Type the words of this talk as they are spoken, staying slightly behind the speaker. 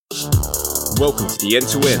Welcome to the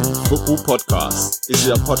End-to-End Football Podcast. This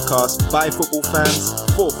is a podcast by football fans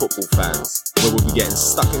for football fans, where we'll be getting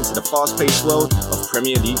stuck into the fast-paced world of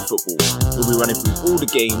Premier League football. We'll be running through all the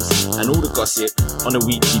games and all the gossip on a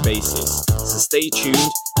weekly basis. So stay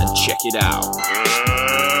tuned and check it out. Let's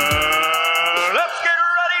get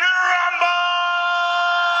ready to rumble!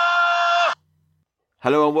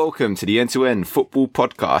 Hello and welcome to the End-to-End Football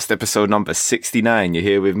Podcast, episode number 69. You're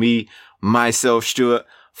here with me, myself, Stuart.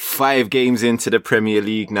 5 games into the Premier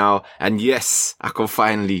League now, and yes, I can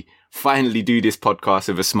finally do this podcast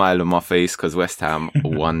with a smile on my face because West Ham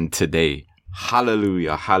won today.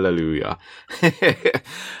 Hallelujah, hallelujah.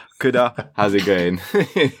 Kuda, how's it going?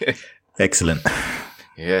 Excellent.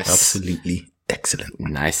 Yes, absolutely excellent.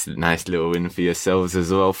 Nice little win for yourselves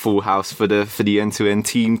as well. Full house for the end-to-end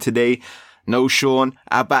team today. No Sean,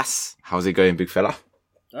 Abbas, how's it going, big fella?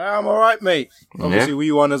 I'm all right, mate. Obviously,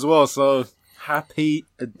 we won as well, so. Happy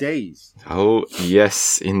days. Oh,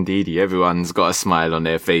 yes, indeed. Everyone's got a smile on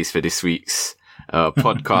their face for this week's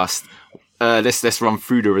podcast. Let's run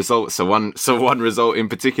through the results. So one result in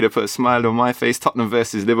particular put a smile on my face. Tottenham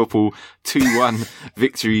versus Liverpool, 2-1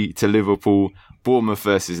 victory to Liverpool. Bournemouth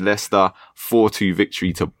versus Leicester, 4-2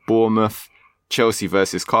 victory to Bournemouth. Chelsea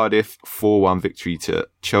versus Cardiff, 4-1 victory to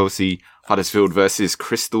Chelsea. Huddersfield versus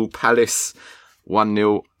Crystal Palace,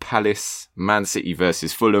 1-0 Palace. Man City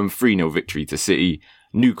versus Fulham, 3-0 victory to City.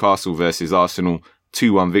 Newcastle versus Arsenal,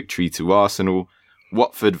 2-1 victory to Arsenal.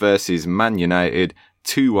 Watford versus Man United,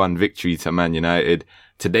 2-1 victory to Man United.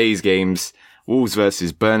 Today's games, Wolves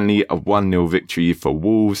versus Burnley, a 1-0 victory for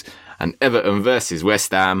Wolves. And Everton versus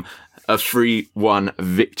West Ham, a 3-1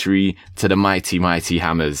 victory to the mighty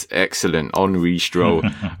Hammers. Excellent. Henri Stroll.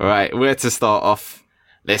 All right, where to start off?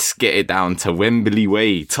 Let's get it down to Wembley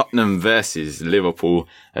Way. Tottenham versus Liverpool.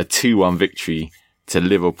 A 2-1 victory to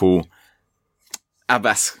Liverpool.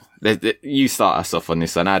 Abbas, you start us off on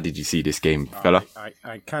this one. How did you see this game, fella?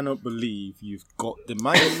 I cannot believe you've got the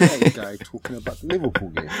Man United guy talking about the Liverpool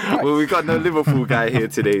game. Right. Well, we've got no Liverpool guy here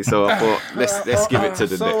today, so I thought let's give it to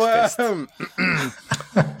the next best.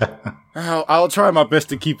 I'll try my best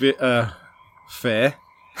to keep it fair.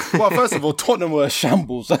 Well, first of all, Tottenham were a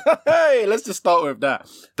shambles. Hey, let's just start with that.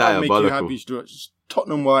 That'll make you happy, Stuart.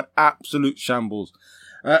 Tottenham were an absolute shambles.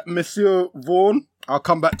 Monsieur Vaughan, I'll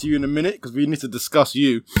come back to you in a minute because we need to discuss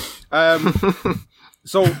you.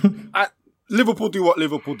 Liverpool do what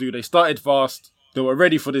Liverpool do. They started fast. They were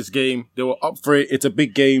ready for this game. They were up for it. It's a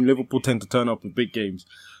big game. Liverpool tend to turn up in big games.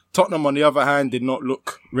 Tottenham, on the other hand, did not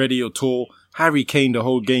look ready at all. Harry Kane the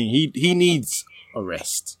whole game. He needs a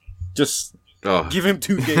rest. Just... give him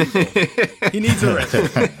 2 games off. He needs a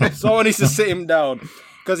rest. Someone needs to sit him down.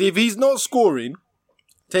 Because if he's not scoring,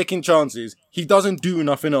 taking chances, he doesn't do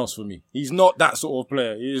nothing else for me. He's not that sort of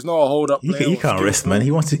player. He's not a hold-up player. He can't rest, man.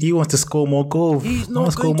 He wants to score more goals. He's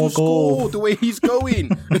not going to score the way he's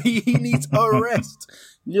going. He needs a rest.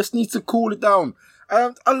 He just needs to cool it down.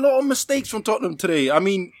 A lot of mistakes from Tottenham today. I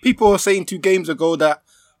mean, people were saying 2 games ago that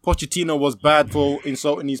Pochettino was bad for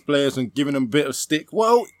insulting these players and giving them a bit of stick.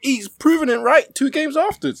 Well, he's proven it right 2 games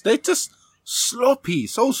afterwards. They're just sloppy,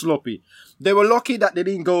 so sloppy. They were lucky that they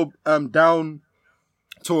didn't go down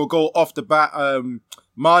to a goal off the bat.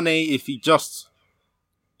 Mane, if he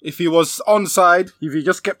was onside, if he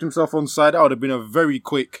just kept himself onside, that would have been a very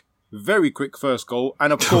quick first goal.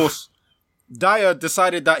 And of course, Dyer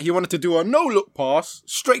decided that he wanted to do a no-look pass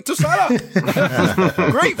straight to Salah.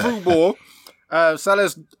 Great through ball.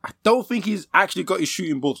 Salah's, I don't think he's actually got his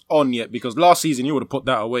shooting boots on yet because last season he would have put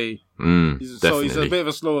that away. So he's a bit of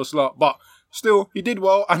a slower slot, but still, he did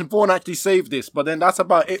well and Vaughan actually saved this. But then that's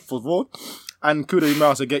about it for Vaughan. And Kuda, you might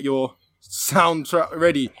have to get your soundtrack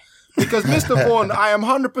ready. Because Mr. Vaughan, I am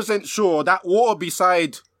 100% sure that water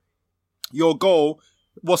beside your goal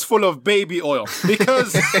was full of baby oil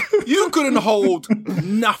because you couldn't hold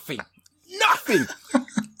nothing.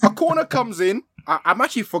 A corner comes in. I'm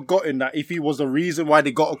actually forgotten that if he was the reason why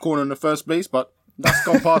they got a corner in the first place, but that's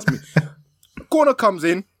gone past me. Corner comes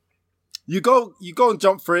in, you go and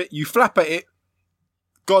jump for it, you flap at it,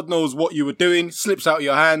 God knows what you were doing, slips out of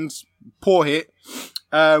your hands, poor hit.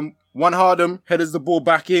 One Hardham headers the ball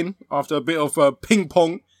back in after a bit of ping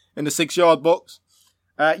pong in the 6-yard box.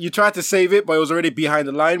 You tried to save it, but it was already behind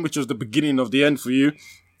the line, which was the beginning of the end for you.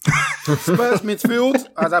 Spurs midfield,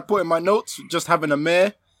 as I put in my notes, just having a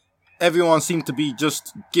mare. Everyone seemed to be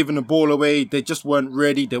just giving the ball away. They just weren't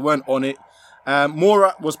ready. They weren't on it.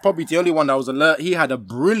 Moura was probably the only one that was alert. He had a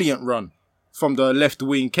brilliant run from the left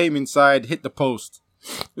wing, came inside, hit the post.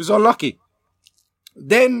 It was unlucky.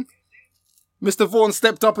 Then Mr. Vaughan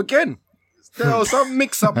stepped up again. There was some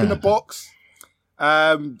mix-up in the box.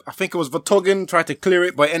 I think it was Vertonghen tried to clear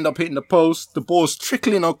it, but ended up hitting the post. The ball's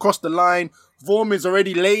trickling across the line. Vorm is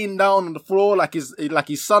already laying down on the floor like he's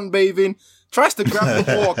sunbathing. Tries to grab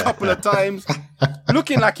the ball a couple of times,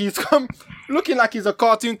 looking like he's a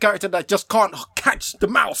cartoon character that just can't catch the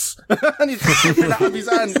mouse, and he's slipping it out of his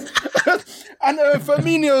hand. And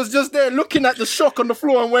Firmino's just there looking at the shock on the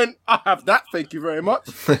floor and went, "I have that, thank you very much."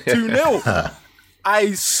 2-0.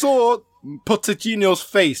 I saw Pochettino's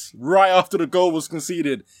face right after the goal was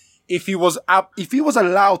conceded. If he was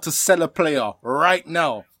allowed to sell a player right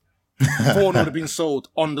now, Vaughan would have been sold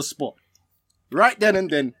on the spot, right then and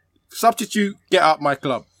then. Substitute, get out my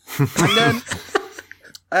club. And then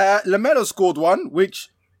Lamela scored one, which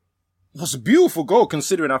was a beautiful goal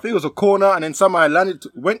considering I think it was a corner, and then somehow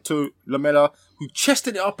went to Lamela, who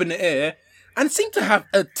chested it up in the air and seemed to have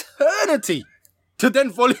eternity to then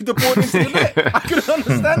volley the ball into the net. I couldn't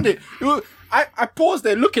understand it. I paused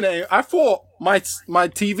there looking at it. I thought my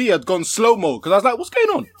TV had gone slow-mo because I was like, what's going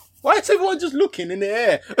on? Why is everyone just looking in the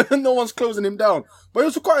air and no one's closing him down? But it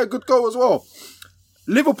was quite a good goal as well.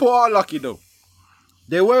 Liverpool are lucky though.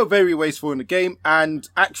 They were very wasteful in the game, and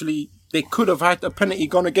actually they could have had a penalty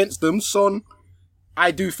gone against them. Son,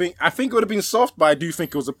 I think it would have been soft, but I do think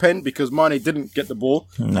it was a pen because Mane didn't get the ball.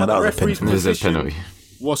 No, that the was referee's a penalty. position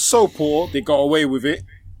was so poor, they got away with it.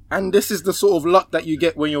 And this is the sort of luck that you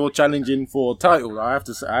get when you're challenging for a title. I have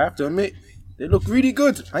to admit, they look really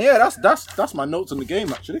good. And yeah, that's my notes on the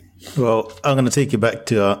game actually. Well, I'm going to take you back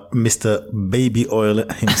to Mr. Baby Oil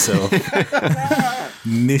himself.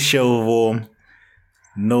 Michel Vorm.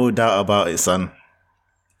 No doubt about it, son.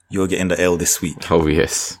 You're getting the L this week. Oh,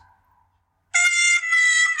 yes.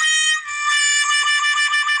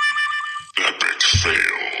 Epic fail.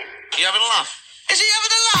 You having a laugh? Is he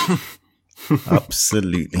having a laugh?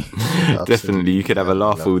 Absolutely. Definitely, you could have a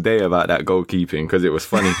laugh all day about that goalkeeping because it was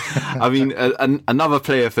funny. I mean, another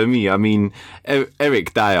player for me, I mean,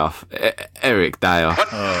 Eric Dyer. Eric Dyer.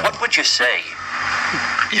 What would you say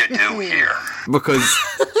you do here? Because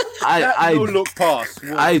I look pass.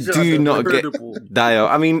 I do not get Dyer.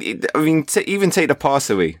 I mean, even take the pass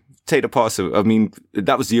away. Take the pass away. I mean,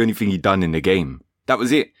 that was the only thing he'd done in the game. That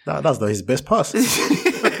was it. That's not his best pass.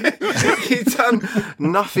 He's done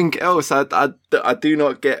nothing else. I do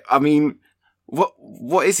not get. I mean,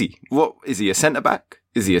 what is he? What is he? A centre back?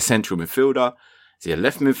 Is he a central midfielder? Is he a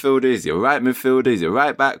left midfielder? Is he a right midfielder? Is he a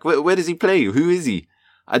right back? Where does he play? Who is he?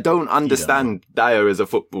 I don't understand Dyer as a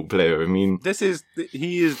football player. I mean,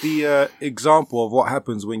 he is the example of what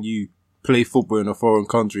happens when you play football in a foreign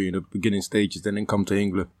country in the beginning stages and then come to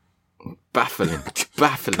England. Baffling.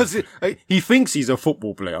 Because he thinks he's a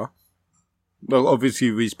football player. Well,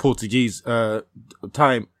 obviously with his Portuguese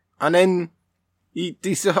time, and then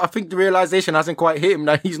I think the realization hasn't quite hit him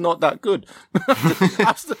that he's not that good.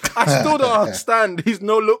 I still don't understand his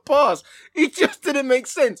no-look pass. It just didn't make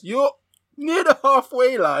sense. You're near the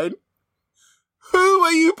halfway line. Who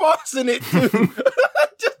are you passing it to?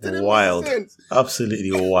 Just didn't Wild. make sense.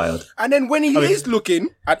 Absolutely wild. And then when he is looking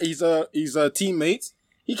at his teammates,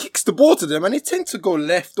 he kicks the ball to them, and he tends to go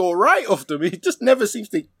left or right of them. He just never seems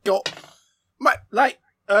to go.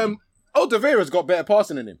 Alderweireld's got better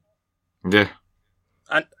passing than him. Yeah.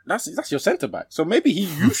 And that's your centre back. So maybe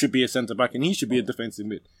you should be a centre back and he should be a defensive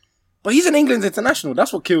mid. But he's an England international.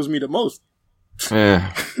 That's what kills me the most.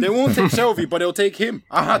 Yeah. They won't take Shelby, but they'll take him.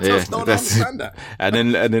 I just don't understand that. And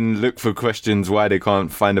then look for questions why they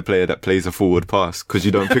can't find a player that plays a forward pass because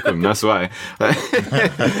you don't pick them. That's why.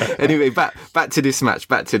 Anyway, back to this match.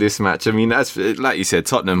 I mean, as like you said,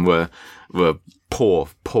 Tottenham were poor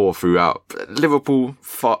throughout. Liverpool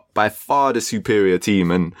by far the superior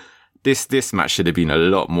team, and this match should have been a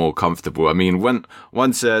lot more comfortable. I mean,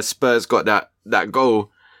 once Spurs got that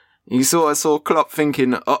goal, you saw Klopp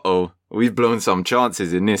thinking, uh-oh, we've blown some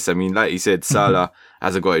chances in this. I mean, like you said, Salah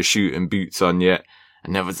hasn't got his shooting boots on yet.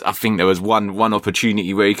 And I think there was one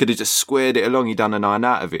opportunity where he could have just squared it along. He done an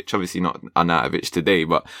Arnautovic, obviously not Arnautovic today,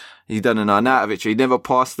 but he done an Arnautovic. He never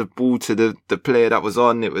passed the ball to the player that was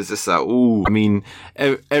on. It was just like, ooh. I mean,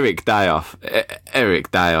 Eric Dyer.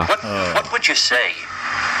 What would you say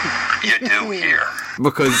you do here?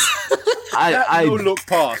 Because I no-look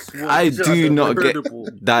pass. I do not get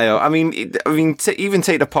Dyer. I mean, even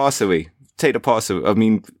take the pass away. I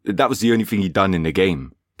mean, that was the only thing he'd done in the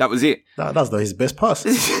game. That was it. That's not his best pass.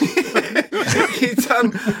 He's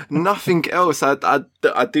done nothing else. I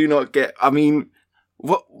do not get. I mean,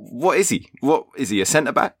 what is he? What is he? A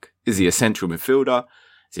centre back? Is he a central midfielder?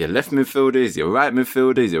 Is he a left midfielder? Is he a right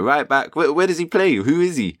midfielder? Is he a right back? Where does he play? Who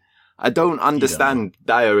is he? I don't understand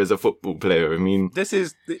Dyer as a football player. I mean,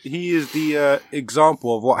 he is the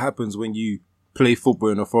example of what happens when you play football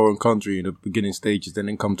in a foreign country in the beginning stages and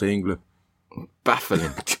then come to England.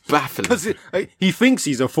 Baffling. Because he thinks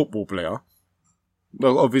he's a football player.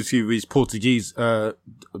 Well, obviously with his Portuguese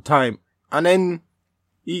time. And then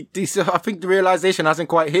I think the realization hasn't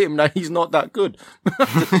quite hit him that he's not that good.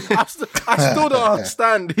 I still don't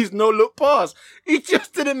understand his no-look pass. It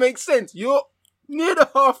just didn't make sense. You're near the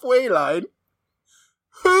halfway line.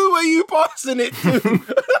 Who are you passing it to?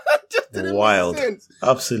 Just didn't Wild. make sense.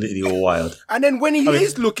 Absolutely wild. And then when he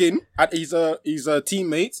is looking at his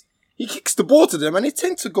teammates, he kicks the ball to them and they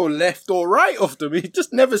tend to go left or right of them. He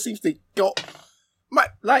just never seems to go...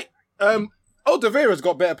 Alderweireld's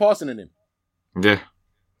got better passing than him. Yeah.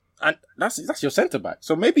 And that's your centre-back.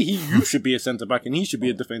 So maybe you should be a centre-back and he should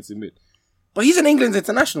be a defensive mid. But he's an England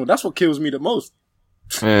international. That's what kills me the most.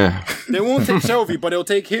 Yeah. They won't take Shelby, but they'll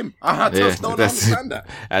take him. I just don't understand that.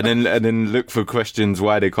 And then look for questions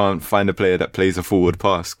why they can't find a player that plays a forward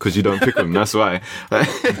pass, because you don't pick them. That's why.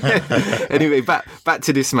 Anyway, back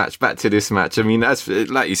to this match. I mean, as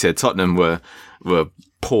like you said, Tottenham were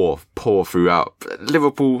poor throughout.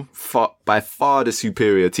 Liverpool by far the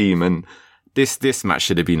superior team, and this match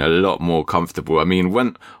should have been a lot more comfortable. I mean,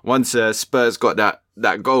 once Spurs got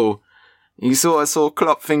that goal, you saw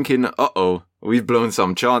Klopp thinking, uh-oh, we've blown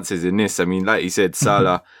some chances in this. I mean, like you said,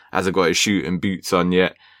 Salah hasn't got his shooting boots on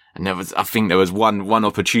yet. And I think there was one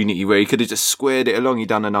opportunity where he could have just squared it along. He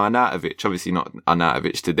done an Arnautovic, obviously not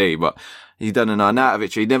Arnautovic today, but he done an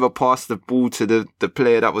Arnautovic. He never passed the ball to the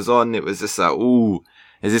player that was on. It was just like, ooh,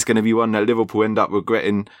 is this going to be one that Liverpool end up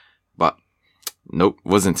regretting? But nope,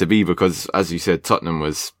 wasn't to be, because as you said, Tottenham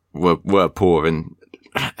were poor. And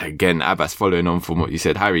again, Abbas, following on from what you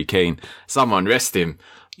said, Harry Kane, someone rest him.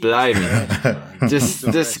 Blimey.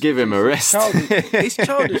 just give him a rest. It's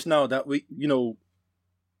childish now that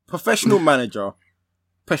professional manager,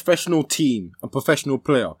 professional team, and professional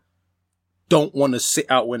player don't want to sit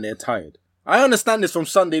out when they're tired. I understand this from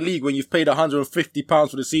Sunday League when you've paid £150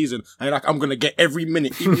 for the season and you're like, I'm going to get every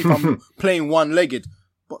minute, even if I'm playing one-legged.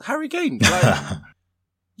 But Harry Kane,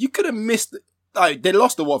 you could have missed... they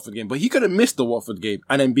lost the Watford game, but he could have missed the Watford game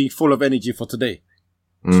and then be full of energy for today.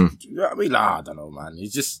 You know what I mean? I don't know, man.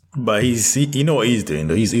 He's just... But you know what he's doing,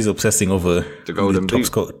 though? He's obsessing over the golden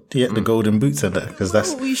boot. The golden boots and that, because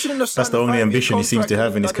that's the only ambition he seems to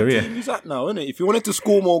have in his career. He's at now, isn't it? If you wanted to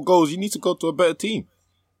score more goals, you need to go to a better team.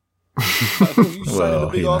 You signed a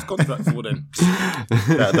big ass contract for them.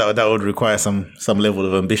 That would require some level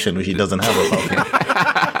of ambition which he doesn't have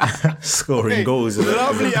about scoring goals.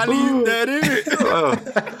 Lovely, I leave there, isn't it?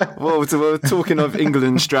 Well, talking of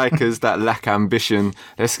England strikers that lack ambition,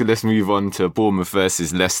 let's move on to Bournemouth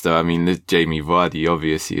versus Leicester. I mean, Jamie Vardy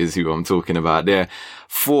obviously is who I'm talking about there.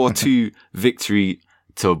 4-2 victory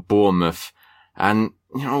to Bournemouth. And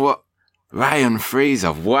you know what? Ryan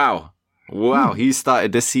Fraser, wow, he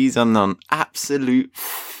started the season on absolute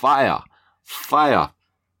fire.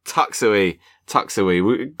 Tucks away.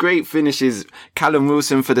 Great finishes. Callum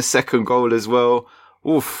Wilson for the second goal as well.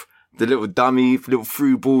 Oof. The little dummy, little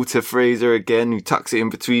through ball to Fraser again, who tucks it in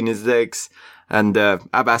between his legs. And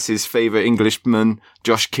Abbas's favourite Englishman,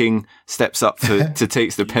 Josh King, steps up to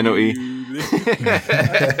takes the penalty.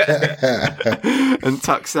 And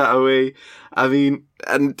tucks that away. I mean,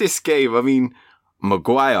 and this game,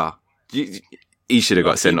 Maguire, he should have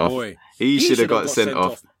got sent off. He should have got sent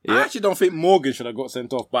off. Yeah. I actually don't think Morgan should have got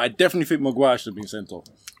sent off, but I definitely think Maguire should have been sent off.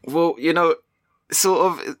 Well,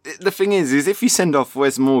 sort of, the thing is if you send off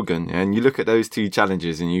Wes Morgan and you look at those two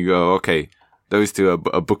challenges and you go, okay, those two are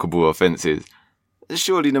bookable offences,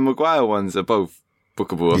 surely the Maguire ones are both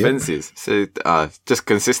bookable offences. So, just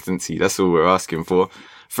consistency, that's all we're asking for.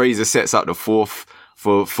 Fraser sets up the fourth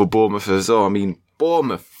for Bournemouth as well. I mean,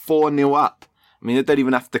 Bournemouth 4-0 up. I mean, they don't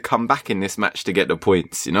even have to come back in this match to get the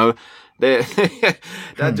points,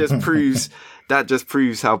 That just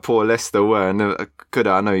proves how poor Leicester were. And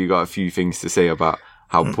I know you got a few things to say about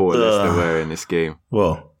how poor Leicester were in this game.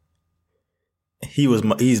 Well,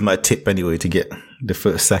 he's my tip anyway to get the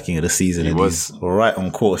first sacking of the season. He's right on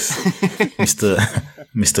course,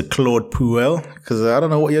 Mr. Claude Puel, because I don't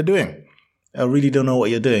know what you're doing. I really don't know what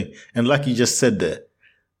you're doing. And like you just said there,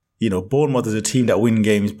 Bournemouth is a team that win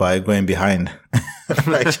games by going behind.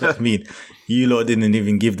 You lot didn't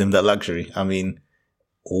even give them that luxury. I mean,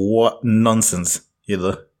 what nonsense,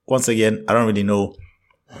 Once again, I don't really know.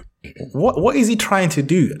 What is he trying to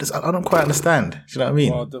do? I don't quite understand. Do you know what I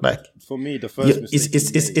mean? Well, for me, the first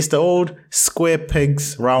mistake it's the old square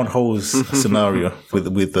pegs, round holes scenario with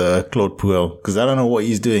Claude Puel, because I don't know what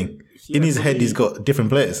he's doing. In his head, he's got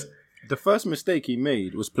different players. The first mistake he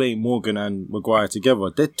made was playing Morgan and Maguire together.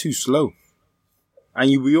 They're too slow.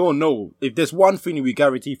 And we all know, if there's one thing we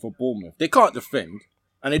guarantee for Bournemouth, they can't defend,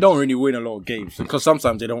 and they don't really win a lot of games, because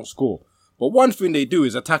sometimes they don't score. But one thing they do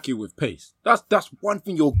is attack you with pace. That's one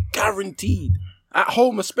thing you're guaranteed. At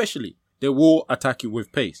home especially, they will attack you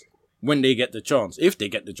with pace when they get the chance, if they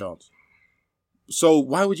get the chance. So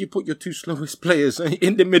why would you put your two slowest players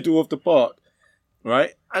in the middle of the park,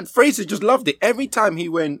 right? And Fraser just loved it. Every time he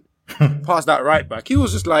went past that right back, he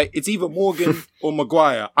was just like, it's either Morgan or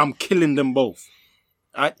Maguire. I'm killing them both.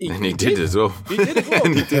 And he did as well. He did as well.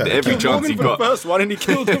 And he did every chance he got. For the first one, and he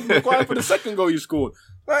killed Maguire for the second goal you scored.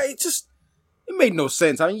 Like, it made no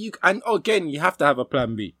sense. I mean, and again, you have to have a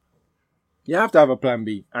plan B. You have to have a plan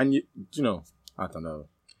B. And, you know, I don't know.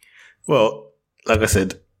 Well, like I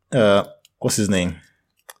said, what's his name?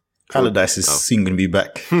 Allardyce is soon going to be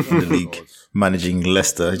back in the league, managing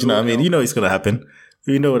Leicester. Do you know what I mean? You know it's going to happen.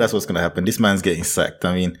 You know that's what's going to happen. This man's getting sacked.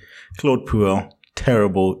 I mean, Claude Puel,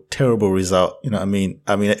 terrible, terrible result. You know what I mean?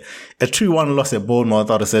 I mean, a 2-1 loss at Bournemouth,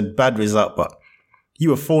 I would have said bad result, but you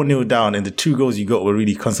were 4-0 down and the 2 goals you got were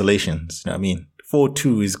really consolations. You know what I mean?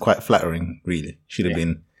 4-2 is quite flattering, really. Should have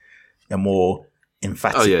been a more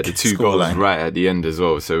emphatic. Oh yeah, the 2 goals line right at the end as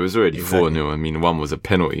well. So it was already 4-0. I mean, one was a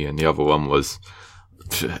penalty and the other one was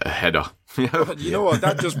a header. You know what?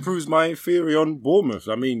 That just proves my theory on Bournemouth.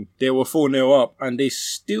 I mean, they were 4-0 up and they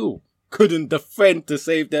still couldn't defend to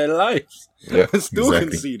save their lives. Yeah, still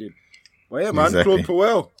conceded. Well, yeah, man, Claude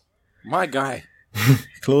Puel, my guy.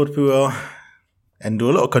 Claude Puel, and there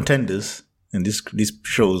were a lot of contenders, and this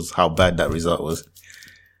shows how bad that result was.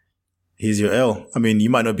 Here's your L. I mean, you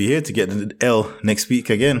might not be here to get the L next week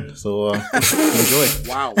again, so enjoy.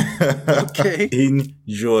 Wow. Okay.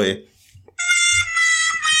 Enjoy.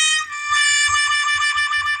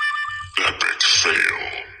 Epic fail.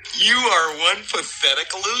 You are one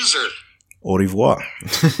pathetic loser. Au revoir.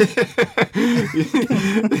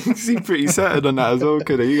 You seem pretty certain on that as well,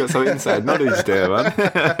 couldn't you? You got some inside knowledge there, man.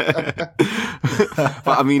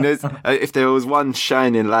 But I mean, if there was one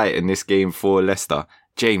shining light in this game for Leicester,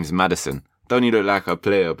 James Maddison. Don't he look like a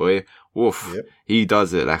player, boy? Woof. Yep. He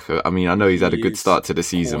does it like I mean, I know he's had a good start to the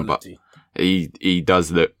season, quality. But he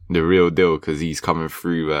does look the real deal because he's coming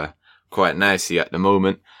through quite nicely at the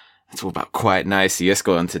moment. It's all about quite nicely. Let's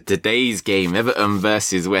go on to today's game. Everton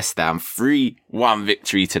versus West Ham. 3-1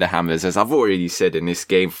 victory to the Hammers. As I've already said in this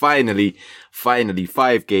game, finally,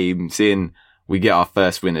 5 games in, we get our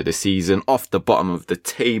first win of the season. Off the bottom of the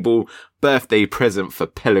table. Birthday present for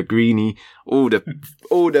Pellegrini. All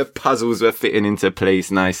the puzzles were fitting into place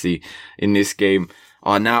nicely in this game.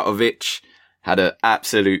 Arnautovic had an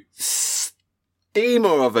absolute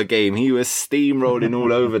steamer of a game. He was steamrolling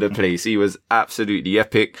all over the place. He was absolutely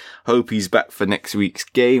epic. Hope he's back for next week's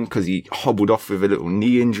game because he hobbled off with a little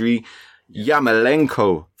knee injury.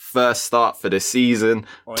 Yamalenko, first start for the season.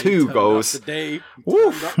 2 goals.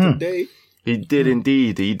 He did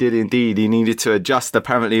indeed. He needed to adjust,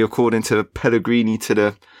 apparently, according to Pellegrini, to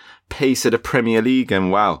the pace of the Premier League.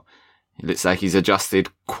 And wow, it looks like he's adjusted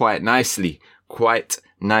quite nicely. Quite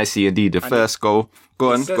nicely indeed. The first goal.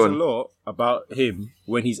 Go on. It says a lot about him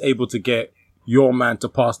when he's able to get your man to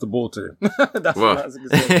pass the ball to him. That's what I was going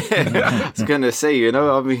to say. I was going to say, you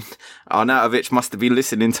know, I mean, Arnautovic must have been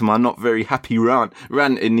listening to my not very happy rant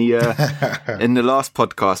in the in the last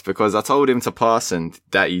podcast, because I told him to pass and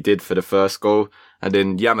that he did for the first goal, and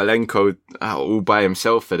then Yamalenko all by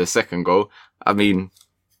himself for the second goal. I mean,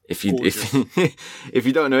 if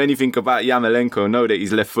you don't know anything about Yamalenko, know that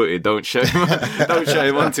he's left-footed. Don't show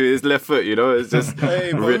him onto his left foot. You know, it's just.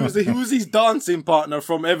 Hey, bro, he was his dancing partner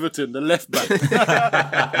from Everton, the left back.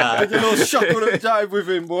 Did a little shuffle and jive with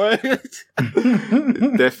him, boy.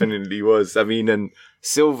 It definitely was. I mean, and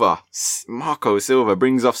Marco Silva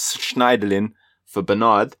brings off Schneiderlin for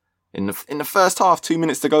Bernard. In the first half, 2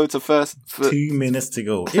 minutes to go to first. 2 minutes to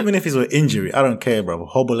go. Even if it's an injury, I don't care, bro.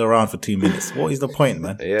 Hobble around for 2 minutes. What is the point,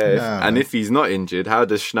 man? Yeah. And if he's not injured, how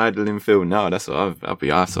does Schneiderlin feel now? That's what I'll be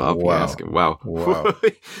asking. Wow.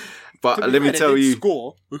 But let me tell you.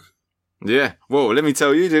 Score. Yeah. Well, let me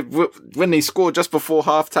tell you, when they scored just before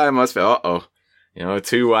half time, I was like,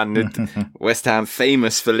 2-1. West Ham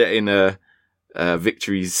famous for letting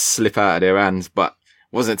victories slip out of their hands, but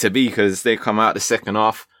wasn't to be because they come out the second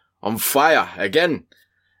half on fire again.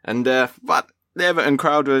 And, but the Everton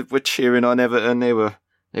crowd were cheering on Everton. They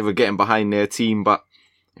were getting behind their team, but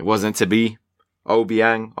it wasn't to be.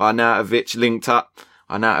 Obiang, Arnautovic linked up.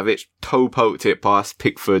 Arnautovic toe poked it past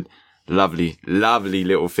Pickford. Lovely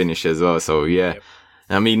little finish as well. So yeah. Yep.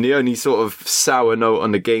 I mean, the only sort of sour note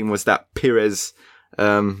on the game was that Pires,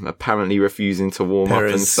 apparently refusing to warm up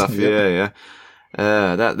and stuff. Yep.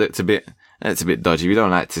 Yeah. That looked a bit That's a bit dodgy. We don't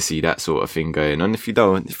like to see that sort of thing going on. If you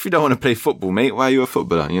don't want to play football, mate, why are you a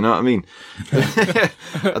footballer? You know what I mean?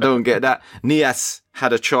 I don't get that. Nias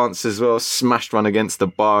had a chance as well, smashed one against the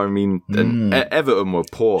bar. I mean, and Everton were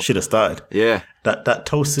poor. Should have started. Yeah. That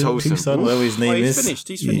Tosin, whatever his name is.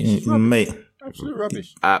 He's finished. Mate. Absolute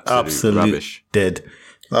rubbish. Absolute rubbish. Dead.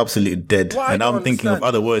 Absolutely dead. Well, and I'm thinking of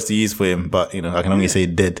other words to use for him, but, you know, I can only say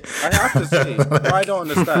dead. I have to say, what I don't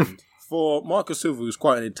understand, for Marcus Silva, who's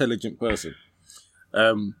quite an intelligent person,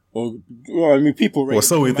 people rate him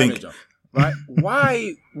so we think. manager, right?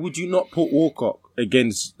 Why would you not put Walcott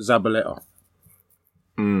against Zabaleta?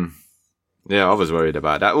 Yeah, I was worried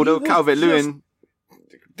about that. Although Calvert-Lewin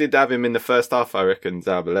did have him in the first half, I reckon,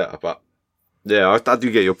 Zabaleta. But yeah, I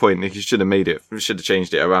do get your point. He should have made it. We should have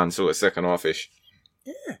changed it around, sort of second half-ish.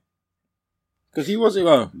 Yeah. Because he wasn't,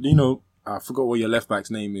 I forgot what your left back's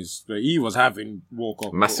name is, but he was having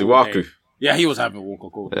Walcott. Masuaku. Yeah, he was having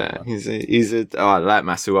Walcott. Yeah, I like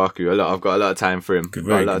Masuaku a lot. I've got a lot of time for him. He's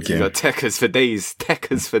got techers for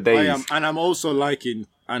days. I'm also liking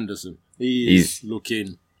Anderson. He's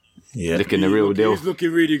looking the real deal. He's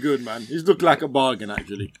looking really good, man. He's looked like a bargain,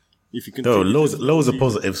 actually. If you can, loads of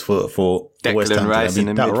positives for West Ham. Rice in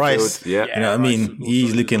the midfield. Rice, yeah. You know what I mean?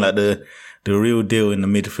 He's looking like the real deal in the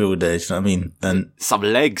midfield there. You know what I mean? And some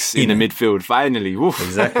legs in the midfield finally. Woof.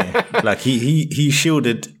 Exactly. Like he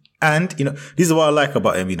shielded, and this is what I like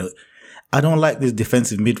about him. I don't like these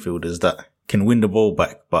defensive midfielders that can win the ball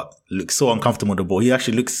back, but look so uncomfortable on the ball. He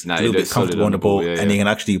actually looks a little bit comfortable on the ball, and he can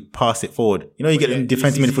actually pass it forward. You get in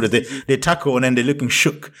defensive midfielders, they tackle and then they're looking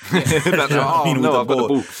shook. With the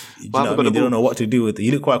ball. They don't know what to do with it.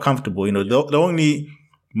 You look quite comfortable. The only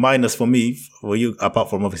minus for me, for you, apart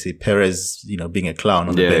from obviously Perez, being a clown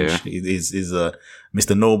on the bench, is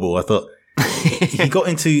Mr. Noble. I thought he got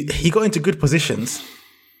into good positions.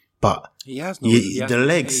 But he has the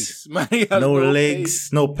legs, no legs,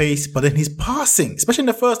 no pace. But then he's passing, especially in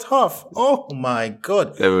the first half. Oh my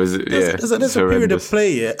God! There's a period of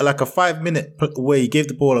play, like a 5-minute where he gave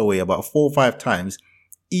the ball away about 4 or 5 times,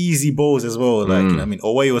 easy balls as well. Like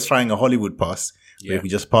or where he was trying a Hollywood pass, where he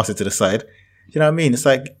just pass it to the side. You know what I mean? It's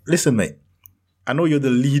like, listen, mate. I know you're the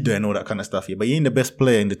leader and all that kind of stuff here, but you ain't the best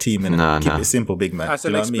player in the team. And keep it simple, big man. As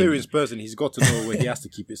an experienced person, he's got to know where he has to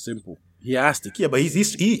keep it simple. He has to. Yeah, but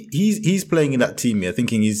he's playing in that team here,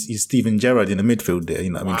 thinking he's Steven Gerrard in the midfield there. You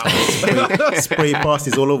know what I mean? Spray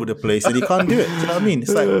passes all over the place, and he can't do it. You know what I mean?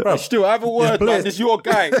 It's like, bro, still, I have a word, man. It's your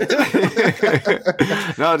guy.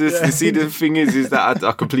 No, the thing is that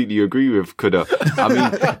I completely agree with Kuda. I mean,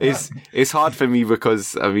 it's hard for me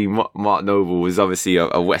because Mark Noble was obviously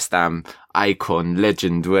a West Ham icon,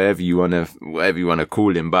 legend, whatever you wanna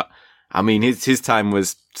call him. But I mean, his time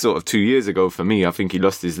was sort of 2 years ago for me. I think he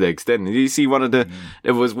lost his legs then. Did you see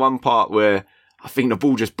there was one part where I think the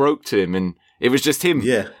ball just broke to him and it was just him.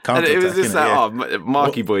 Yeah, and it was just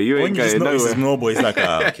Marky boy, you ain't going nowhere. No boy, it's like,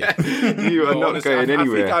 okay. You are not going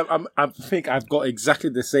anywhere. I think I've got exactly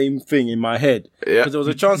the same thing in my head. Yeah. Because there was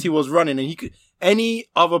a chance he was running and any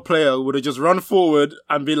other player would have just run forward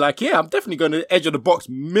and be like, yeah, I'm definitely going to the edge of the box,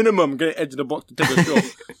 minimum get edge of the box to take a shot.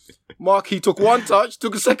 Mark, he took one touch,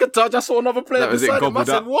 took a second touch. I saw another player beside him. I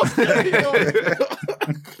said, what? I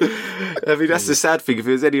mean, that's the sad thing. If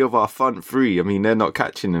it was any of our front three, I mean, they're not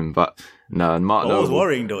catching them. But no, Mark What was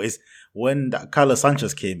worrying though is when that Carlos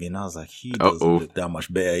Sanchez came in, I was like, he doesn't look that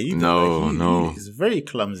much better. He's very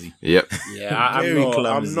clumsy. Yep. Yeah,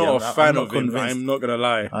 I'm not a fan of him. I'm not gonna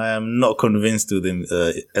lie. I am not convinced with him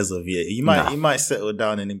as of yet. He might settle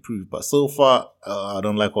down and improve, but so far, I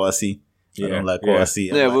don't like what I see. I don't like what I see.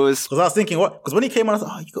 Because I was thinking, because when he came on, I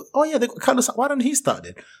thought, they got Carlos. Why don't he start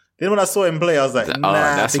it? Then when I saw him play, I was like,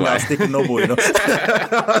 I think I'll stick with Noble, I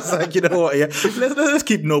was like, you know what, let's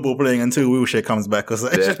keep Noble playing until Wilshere comes back. You know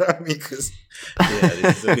what I mean? Because,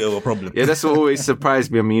 this is a bit of a problem. Yeah, that's what always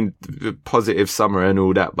surprised me. I mean, the positive summer and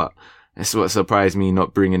all that, but that's what surprised me,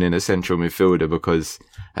 not bringing in a central midfielder because,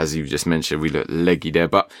 as you've just mentioned, we look leggy there.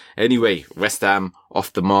 But anyway, West Ham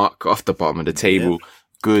off the mark, off the bottom of the table. Yeah.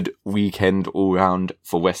 Good weekend all round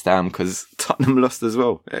for West Ham because Tottenham lost as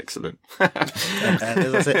well. Excellent. and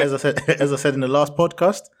as I said in the last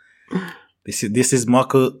podcast, this is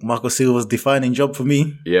Marco Silva's defining job for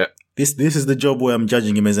me. Yeah. This is the job where I'm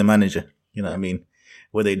judging him as a manager. You know what I mean?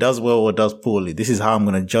 Whether he does well or does poorly. This is how I'm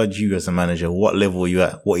going to judge you as a manager. What level you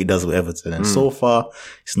at? What he does with Everton. And so far,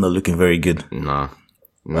 it's not looking very good. No.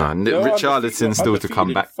 Richarlison's still to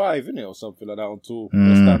come back. 5, isn't it, or something like that until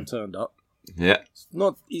West Ham turned up. Yeah.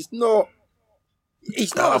 He's not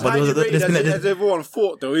as highly rated as everyone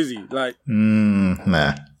thought, though, is he? Like,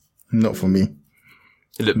 nah, not for me.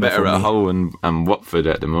 He looked better at Hull and Watford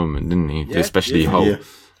at the moment, didn't he? Yeah, especially Hull.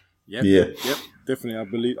 Yep,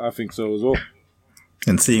 definitely. I think so as well.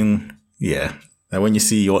 And seeing, and when you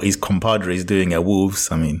see what his compadre is doing at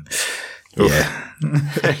Wolves, I mean, I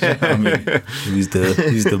mean, who's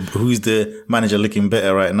the manager looking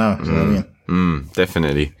better right now? You know what I mean?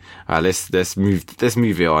 Definitely. Let's move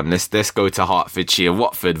it on. Let's go to Hertfordshire.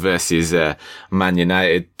 Watford versus Man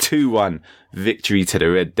United. 2-1 victory to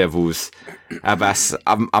the Red Devils. Abbas,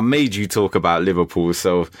 I made you talk about Liverpool,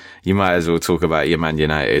 so you might as well talk about your Man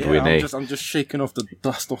United win. I'm just shaking off the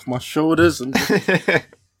dust off my shoulders, and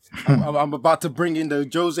I'm about to bring in the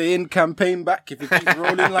Jose In campaign back if it keeps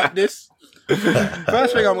rolling like this.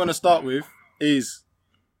 First thing I'm going to start with is,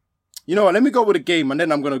 you know what, let me go with a game and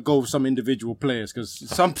then I'm going to go with some individual players,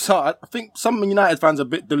 because I think some United fans are a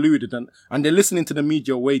bit deluded and they're listening to the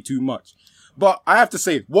media way too much. But I have to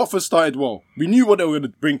say, Watford started well. We knew what they were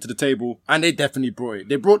going to bring to the table, and they definitely brought it.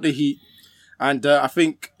 They brought the heat, and I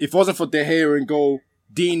think if it wasn't for De Gea and goal,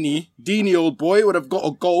 Dini old boy would have got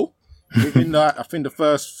a goal within that, I think the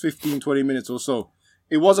first 15, 20 minutes or so.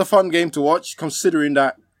 It was a fun game to watch, considering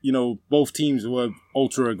that, you know, both teams were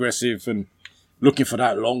ultra aggressive and looking for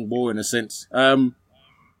that long ball in a sense.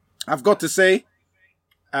 I've got to say,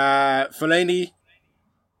 Fellaini,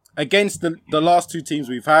 against the last two teams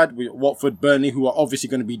we've had, Watford, Burnley, who are obviously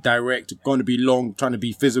going to be direct, going to be long, trying to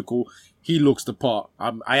be physical, he looks the part.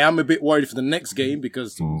 I am a bit worried for the next game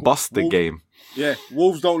because bust the game. Yeah,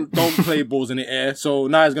 Wolves don't play balls in the air, so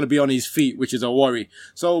now he's going to be on his feet, which is a worry.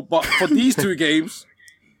 So, but for these two games,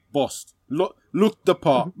 bossed. Looked the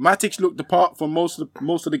part. Matic looked the part for most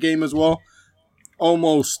of the game as well.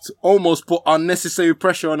 Almost put unnecessary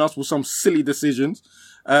pressure on us with some silly decisions.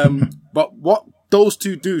 But what those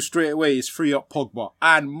two do straight away is free up Pogba.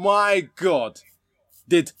 And my God,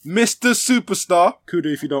 did Mr. Superstar,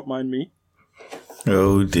 Kuda if you don't mind me.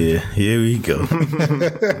 Oh dear, here we go.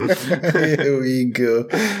 Here we go.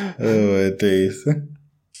 Oh my days.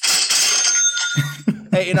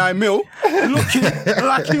 89 mil, looking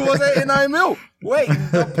like he was 89 mil. Wait,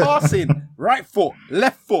 the passing, right foot,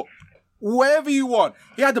 left foot, wherever you want.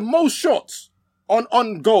 He had the most shots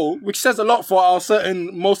on goal, which says a lot for our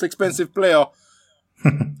certain most expensive player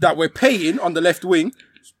that we're paying on the left wing,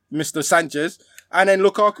 Mr. Sanchez. And then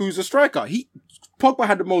Lukaku's a striker. Pogba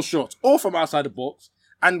had the most shots, all from outside the box.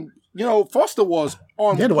 And, you know, Foster was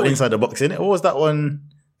on. Yeah, the one inside the box, innit? What was that one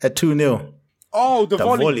at 2-0? Oh, the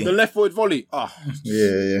volley, the left-footed volley. Oh,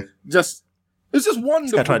 yeah. It's just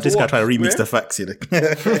wonderful. This guy trying to remix the facts, you know.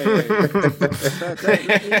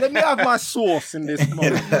 Let me have my sauce in this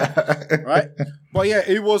moment, right? But yeah,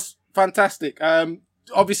 it was fantastic.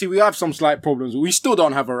 Obviously, we have some slight problems. We still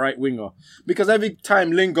don't have a right winger because every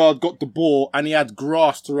time Lingard got the ball and he had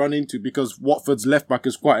grass to run into because Watford's left back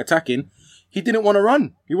is quite attacking, he didn't want to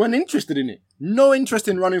run. He wasn't interested in it. No interest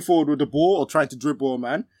in running forward with the ball or trying to dribble a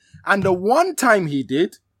man. And the one time he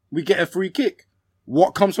did, we get a free kick.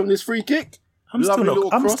 What comes from this free kick? I'm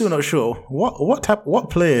still not sure. What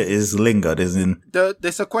player is Lingard?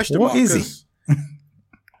 There's a question mark. What is he?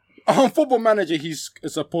 On Football Manager, he's a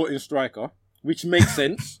supporting striker, which makes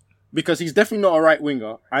sense because he's definitely not a right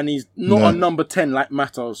winger and he's not a number 10 like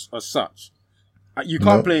Matos as such. You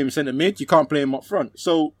can't play him centre mid. You can't play him up front.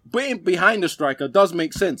 So putting him behind the striker does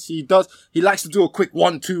make sense. He likes to do a quick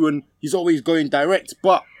 1-2 and he's always going direct,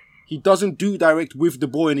 but he doesn't do direct with the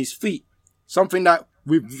ball in his feet. Something that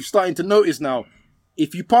we're starting to notice now.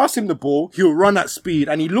 If you pass him the ball, he'll run at speed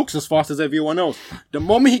and he looks as fast as everyone else. The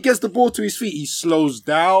moment he gets the ball to his feet, he slows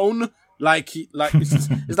down.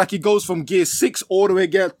 It's like he goes from gear 6 all the way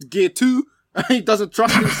to gear 2. He doesn't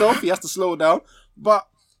trust himself. He has to slow down. But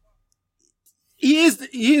he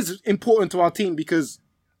is important to our team because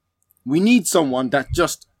we need someone that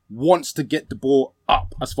just wants to get the ball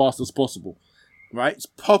up as fast as possible. Right?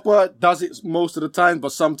 Pogba does it most of the time,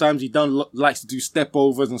 but sometimes he likes to do step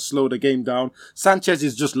overs and slow the game down. Sanchez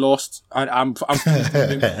is just lost. I'm pleased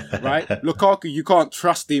with him, right? Lukaku, you can't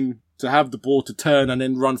trust him to have the ball to turn and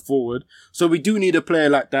then run forward. So we do need a player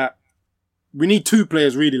like that. We need two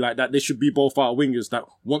players really like that. They should be both our wingers that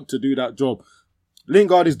want to do that job.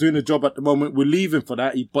 Lingard is doing the job at the moment. We're leaving for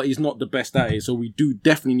that, but he's not the best at it. So we do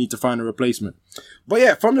definitely need to find a replacement. But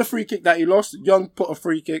yeah, from the free kick that he lost, Young put a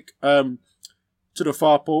free kick, to the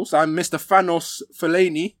far post, and Mr. Thanos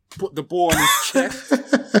Fellaini put the ball on his chest,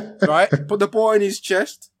 right? Put the ball in his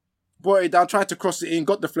chest, brought it down, tried to cross it in,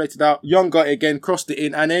 got deflected out. Young got it again, crossed it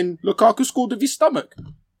in, and then Lukaku scored with his stomach.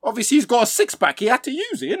 Obviously, he's got a six-pack. He had to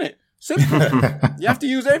use it, innit? Simple. You have to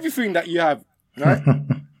use everything that you have, right?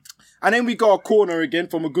 And then we got a corner again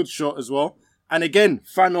from a good shot as well. And again,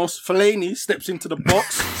 Fellaini steps into the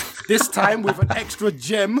box, this time with an extra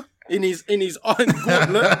gem in his gauntlet,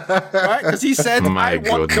 right? Because he said, I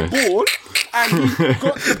want the ball, and he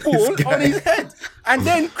got the ball on his head. And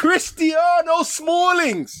then Cristiano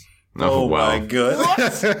Smallings. Oh my God.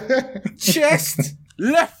 What? Chest,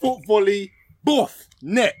 left foot volley, boof,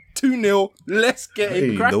 net, 2-0. Let's get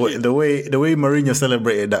it cracking. The way Mourinho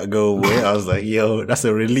celebrated that goal, I was like, yo, that's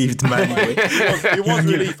a relieved man. It was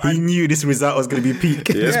relief. He knew this result was going to be peak.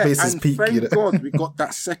 This place is peak. Thank God we got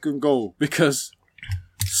that second goal, because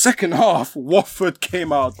second half, Watford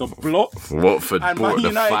came out the block. Watford brought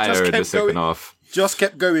the fire in the second half. Just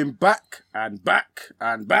kept going back and back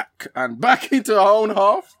and back and back into our own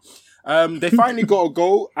half. They finally got a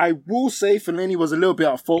goal. I will say Fellaini was a little bit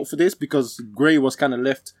at fault for this, because Gray was kind of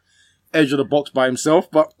left edge of the box by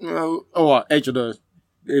himself, but edge of the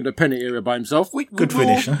penalty area by himself. Good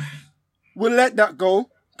finish. Huh? We'll let that go,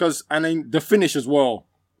 and then the finish as well.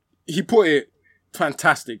 He put it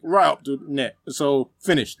fantastic right up the net. So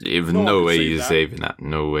finished. Even no way he's saving that.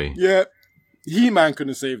 No way. Yeah. He-Man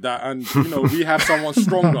couldn't save that, and we have someone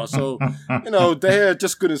stronger, so they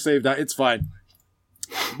just couldn't save that. It's fine.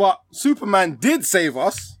 But Superman did save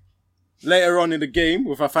us later on in the game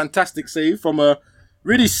with a fantastic save from a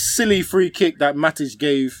really silly free kick that Matic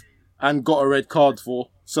gave and got a red card for.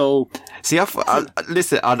 So, see,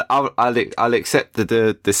 listen, I'll accept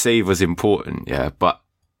that the save was important, yeah, but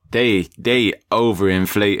they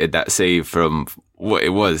overinflated that save from what it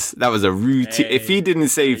was. That was a routine. If he didn't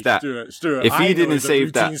save that, Stuart, if he didn't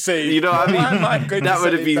save that, save. you know what I mean? That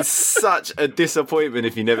would have been such a disappointment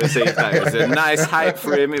if he never saved that. It was a nice hype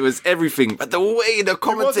for him. It was everything. But the way the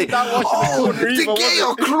commentator, De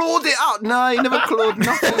Gea clawed it out. Nah, he never clawed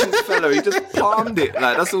nothing, this fellow. He just palmed it.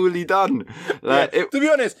 Like, that's all he done. Like, to be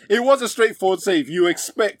honest, it was a straightforward save. You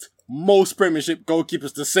expect most Premiership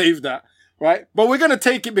goalkeepers to save that. Right? But we're going to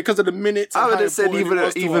take it because of the minutes. I would have said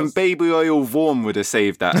even Baby Oil Vaughan would have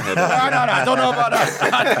saved that header. No, I don't know about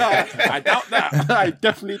that. I doubt that. I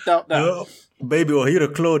definitely doubt that. No, Baby Oil, he'd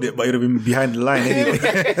have clawed it, but he'd have been behind the line anyway.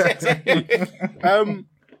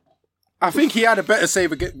 I think he had a better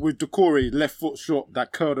save with Decore, left foot shot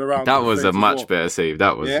that curled around. That was a much better save.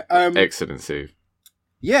 That was excellent save.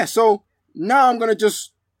 Yeah, so now I'm going to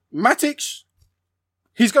just... Matic...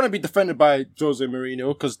 He's going to be defended by Jose Mourinho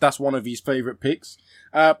because that's one of his favourite picks.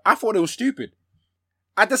 I thought it was stupid.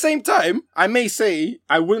 At the same time, I may say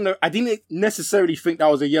I didn't necessarily think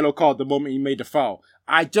that was a yellow card the moment he made the foul.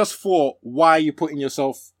 I just thought, why are you putting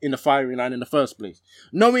yourself in the firing line in the first place?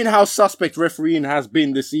 Knowing how suspect refereeing has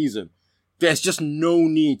been this season, there's just no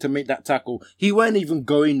need to make that tackle. He weren't even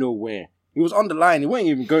going nowhere. He was on the line. He weren't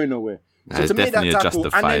even going nowhere. So to make that tackle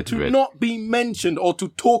and then to not be mentioned or to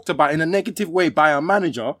talked about in a negative way by our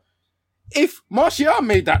manager, if Martial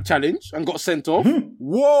made that challenge and got sent off,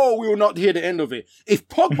 whoa, we will not hear the end of it. If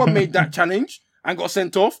Pogba made that challenge and got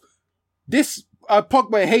sent off, this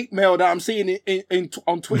Pogba hate mail that I'm seeing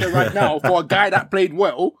on Twitter right now for a guy that played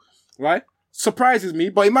well, right, surprises me.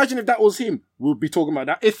 But imagine if that was him, we'll be talking about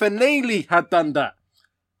that. If Fellaini had done that,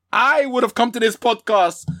 I would have come to this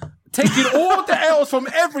podcast taking all the L's from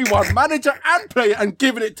everyone, manager and player, and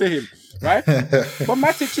giving it to him, right? But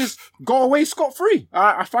Matic just got away scot-free.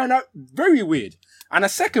 I find that very weird. And a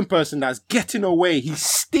second person that's getting away, he's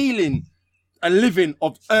stealing a living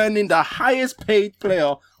of earning the highest paid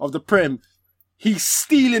player of the Prem. He's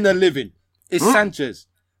stealing a living. It's Sanchez.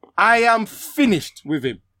 I am finished with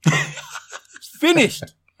him.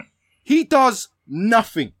 Finished. He does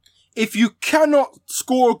nothing. If you cannot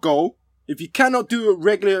score a goal, if you cannot do a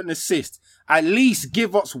regular assist, at least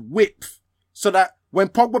give us width so that when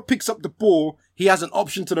Pogba picks up the ball, he has an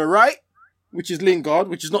option to the right, which is Lingard,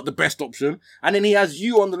 which is not the best option. And then he has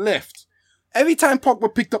you on the left. Every time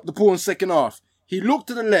Pogba picked up the ball in second half, he looked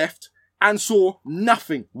to the left and saw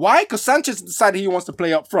nothing. Why? Because Sanchez decided he wants to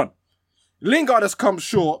play up front. Lingard has come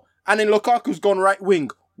short and then Lukaku's gone right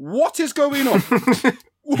wing. What is going on?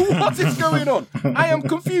 What is going on? I am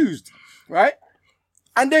confused, right?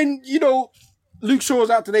 And then, Luke Shaw's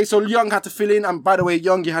out today, so Young had to fill in. And by the way,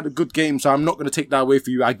 Young, you had a good game, so I'm not going to take that away for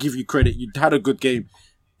you. I give you credit. You had a good game.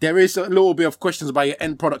 There is a little bit of questions about your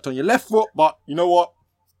end product on your left foot, but you know what?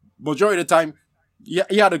 Majority of the time,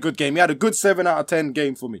 he had a good game. He had a good 7 out of 10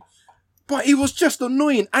 game for me. But he was just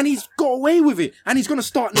annoying, and he's got away with it. And he's going to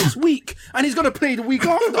start next week, and he's going to play the week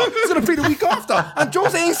after. He's going to play the week after, and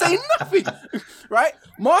Jose ain't saying nothing, right?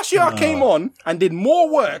 Martial came on and did more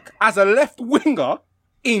work as a left winger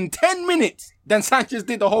in 10 minutes than Sanchez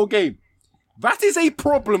did the whole game. That is a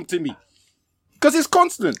problem to me. Because it's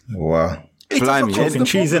constant. Wow. It's chalk and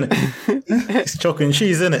cheese, innit? It's chalk and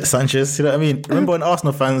cheese, innit, Sanchez? You know what I mean? Remember when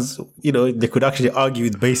Arsenal fans, they could actually argue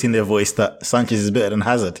with bass in their voice that Sanchez is better than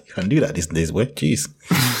Hazard. You can't do that these days, boy. Jeez.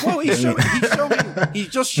 Well, He's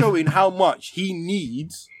just showing how much he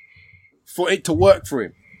needs for it to work for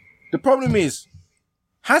him. The problem is,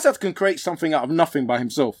 Hazard can create something out of nothing by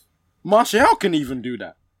himself. Martial can even do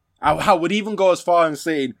that. I would even go as far as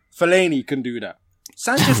saying Fellaini can do that.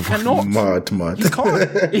 Sanchez cannot. Mad. He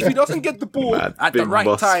can't. If he doesn't get the ball at the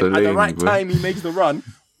right time, he makes the run.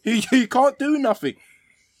 He can't do nothing.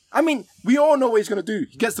 I mean, we all know what he's going to do.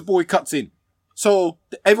 He gets the ball, he cuts in. So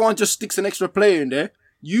everyone just sticks an extra player in there.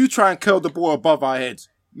 You try and curl the ball above our heads,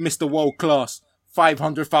 Mr. World Class,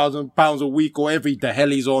 £500,000 a week or every the hell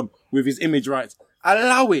he's on with his image rights.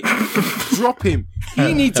 Allow it. Drop him.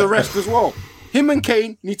 He needs a rest as well. Him and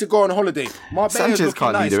Kane need to go on holiday. Sanchez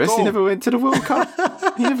can't lead the rest. He never went to the World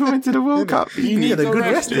Cup. He needs a good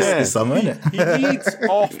rest this summer, innit? He needs a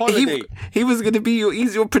holiday. He was going to be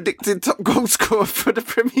your predicted top goal scorer for the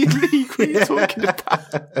Premier League. What are you talking about?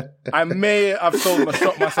 I may have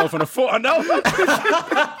shot myself in the foot. I know.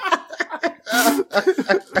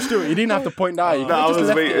 Stuart, you didn't have to point that out. No,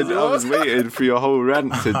 I was waiting for your whole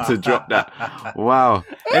rant to drop that. Wow.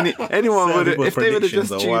 Anyone would have, if they would have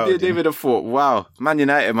just tuned in, they would have thought, wow, Man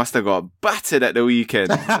United must have got battered at the weekend.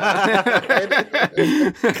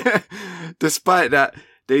 Despite that,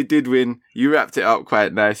 they did win. You wrapped it up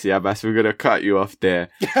quite nicely, Abbas. We're going to cut you off there.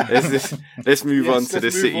 Let's move on to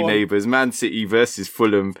the City neighbours. Man City versus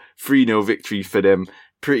Fulham. 3-0 victory for them.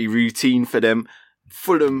 Pretty routine for them.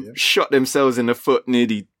 Fulham shot themselves in the foot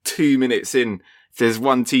nearly 2 minutes in. If there's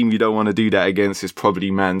one team you don't want to do that against, it's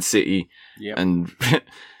probably Man City. Yep. And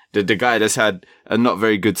the guy that's had a not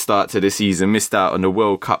very good start to the season, missed out on the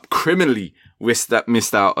World Cup, criminally missed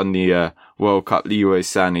out on the World Cup. Leroy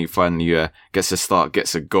Sané finally gets a start,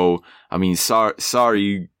 gets a goal. I mean,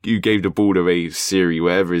 sorry you gave the ball away, Siri,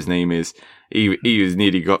 whatever his name is. He was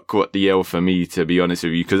nearly caught the L for me, to be honest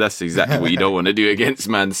with you, because that's exactly what you don't want to do against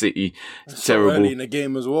Man City. It's terrible. So early in the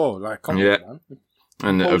game as well. Like, come on, man.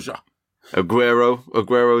 And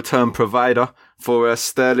Aguero turned provider for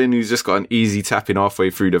Sterling, who's just got an easy tapping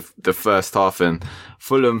halfway through the first half. And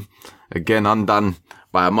Fulham, again, undone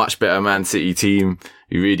by a much better Man City team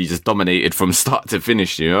who really just dominated from start to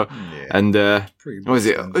finish, you know? Yeah. And, what was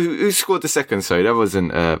it? Who scored the second? Sorry, that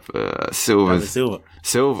wasn't, Silva.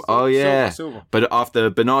 Silva. Oh, yeah. Silva. But after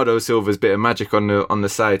Bernardo Silva's bit of magic on the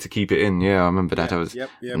side to keep it in. Yeah, I remember that. That was a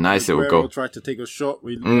nice little goal. Tried to take a shot.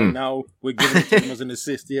 Now we're giving it to him as an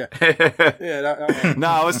assist. Yeah. That No,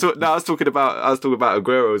 I was talking about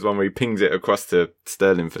Aguero's one where he pings it across to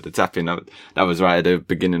Sterling for the tapping. That was right at the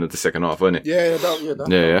beginning of the second half, wasn't it?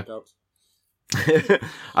 Yeah.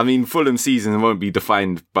 I mean, Fulham's season won't be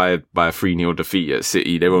defined by a 3-0 defeat at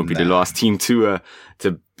City. They won't be the last team to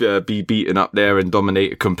be beaten up there and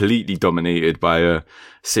completely dominated by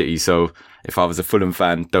City. So if I was a Fulham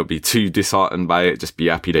fan, don't be too disheartened by it. Just be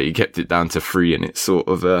happy that you kept it down to 3 and it's sort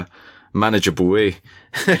of manageable way.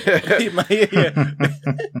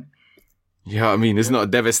 Yeah, I mean, it's not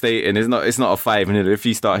devastating. It's not a 5-0. If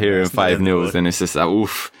you start hearing 5-0s, then it's just like,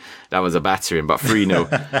 oof, that was a battering. But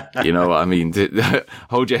 3-0, you know what I mean?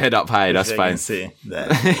 Hold your head up high. That's fine.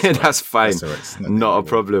 That's fine. That's not a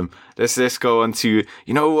problem. Let's go on to,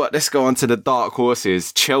 you know what? Let's go on to the dark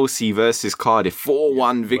horses. Chelsea versus Cardiff.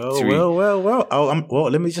 4-1 victory. Well,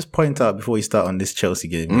 let me just point out before we start on this Chelsea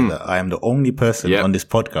game that I am the only person on this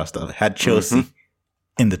podcast that had Chelsea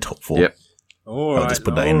in the top 4. Yep. I'll just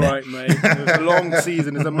put that in there. All right, mate. It's a long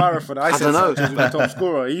season. It's a marathon. I said Sanchez was the top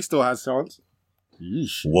scorer. He still has chance.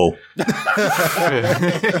 Yeesh. Whoa.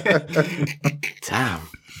 Damn.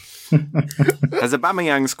 Has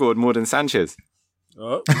Aubameyang scored more than Sanchez?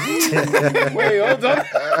 Oh. Wait, hold on.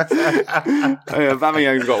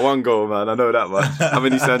 Aubameyang's got 1 goal, man. I know that much. How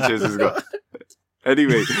many Sanchez has got?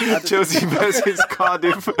 Anyway, Chelsea versus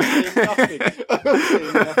Cardiff.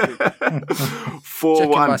 4-1.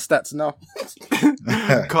 Checking my stats now.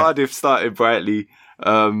 Cardiff started brightly.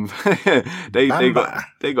 They got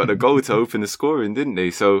the goal to open the scoring, didn't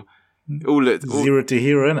they? So 0 to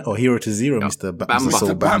hero, or 0 to 0, Mr.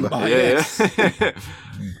 Bamba. Yeah.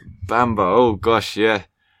 Bamba. Oh gosh, yeah.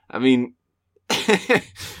 I mean,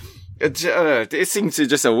 it seemed to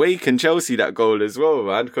just awaken Chelsea, that goal as well,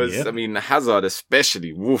 man. Because I mean, Hazard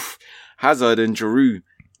especially, Hazard and Giroud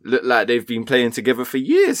look like they've been playing together for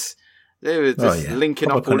years. They were just linking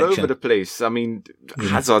Proper up connection. all over the place. I mean,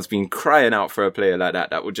 Hazard's been crying out for a player like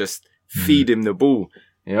that would just feed him the ball,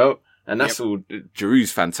 you know? And that's all.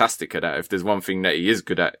 Giroud's fantastic at that. If there's one thing that he is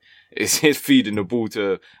good at, it's feeding the ball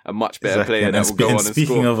to a much better player that will go on and score.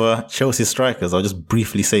 Speaking of Chelsea strikers, I'll just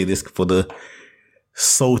briefly say this for the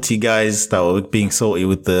salty guys that were being salty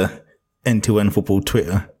with the end-to-end football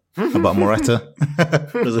Twitter. about Morata.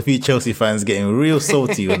 There's a few Chelsea fans getting real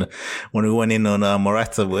salty when we went in on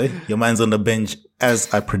Morata, boy. Your man's on the bench,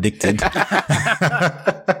 as I predicted. I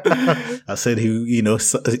said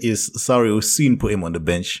Sarri will soon put him on the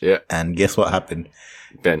bench. Yeah. And guess what happened?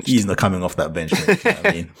 Benched. He's not coming off that bench. Mate.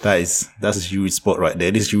 I mean, that's a Giroud spot right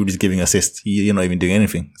there. This Giroud is giving assists. You're not even doing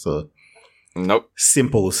anything. So, nope.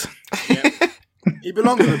 Simples. Yeah. He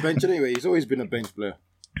belongs on the bench anyway. He's always been a bench player.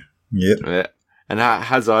 Yep. Yeah. And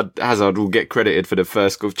Hazard will get credited for the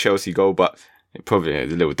first Chelsea goal, but it probably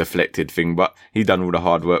is a little deflected thing, but he done all the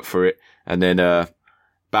hard work for it. And then,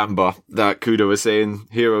 Bamba, that Kuda was saying,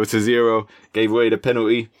 0-0, gave away the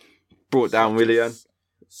penalty, brought down Willian.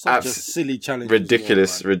 Such a silly challenge.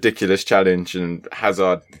 Ridiculous challenge. And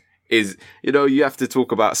Hazard is, you have to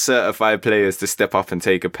talk about certified players to step up and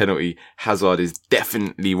take a penalty. Hazard is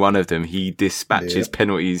definitely one of them. He dispatches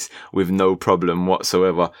penalties with no problem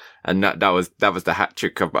whatsoever. And that was the hat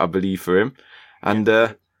trick, I believe, for him.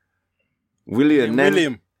 And,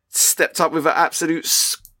 William stepped up with an absolute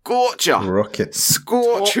scorcher. Rocket.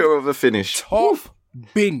 Scorcher of a finish. Top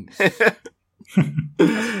bin.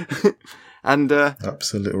 And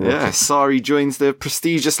absolute rocket. Yeah, Sarri joins the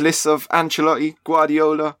prestigious list of Ancelotti,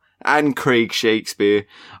 Guardiola, and Craig Shakespeare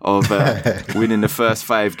of winning the first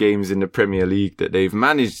 5 games in the Premier League that they've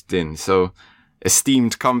managed in. So,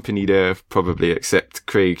 esteemed company there, probably, except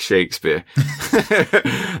Craig Shakespeare.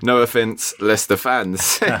 No offense, Leicester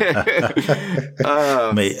fans. Mate,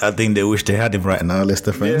 I think they wish they had him right now,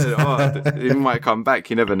 Leicester fans. Yeah, he might come back,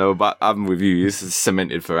 you never know, but I'm with you. This is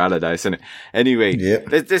cemented for Allardyce, isn't it? Anyway,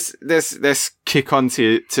 let's kick on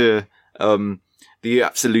to the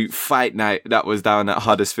absolute fight night that was down at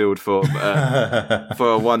Huddersfield for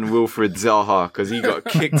one Wilfried Zaha, because he got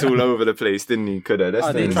kicked all over the place, didn't he?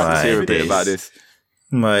 Let's hear a bit about this.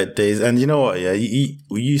 My days. And you know what? Yeah,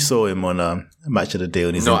 you saw him on Match of the Day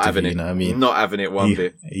on his not interview. Having it. You know what I mean? Not having it one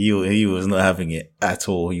bit. He was not having it at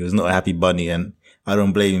all. He was not a happy bunny, and I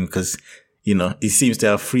don't blame him because, he seems to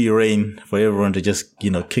have free reign for everyone to just,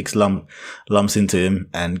 kick lumps into him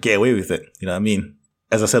and get away with it. You know what I mean?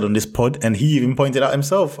 As I said on this pod, and he even pointed out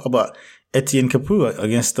himself about Etienne Capoue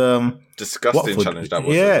against disgusting Watford. challenge that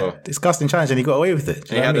was. Yeah, as well. Disgusting challenge, and he got away with it.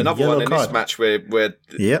 He had another one in this match where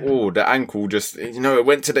the ankle just it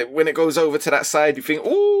went to when it goes over to that side, you think,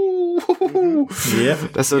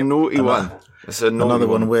 that's a naughty one. That's another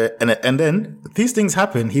one where and then these things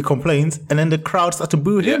happen. He complains, and then the crowd start to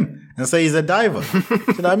boo him and say he's a diver. You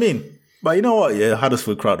know what I mean? But you know what? Yeah,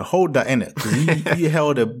 Huddersfield crowd, hold that in it. He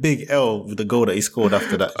held a big L with the goal that he scored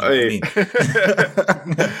after that. You know what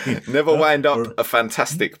I mean? Never wind up a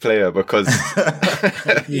fantastic player because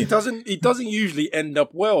he doesn't usually end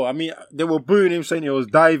up well. I mean, they were booing him saying he was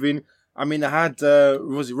diving. I mean, I had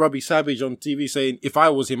was it Robbie Savage on TV saying if I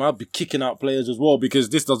was him, I'd be kicking out players as well because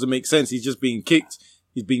this doesn't make sense. He's just being kicked.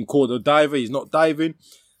 He's being called a diver. He's not diving,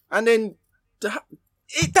 and then.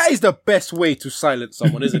 That is the best way to silence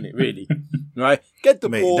someone, isn't it? Really, right? Get the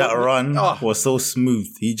ball. That run was so smooth.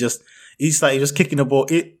 He's just kicking the ball.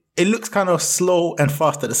 It looks kind of slow and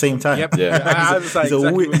fast at the same time. Yep. Yeah, I understand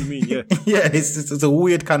exactly what you mean. Yeah, yeah. It's a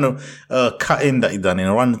weird kind of cut in that he done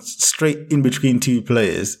and run straight in between 2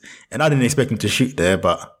 players. And I didn't expect him to shoot there,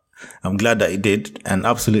 but I'm glad that he did and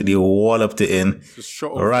absolutely walloped it in.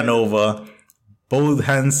 Ran over. Both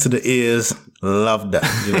hands to the ears. Love that.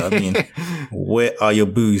 You know what I mean? Where are your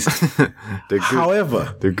boos?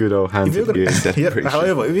 However, the good old hands to the ears.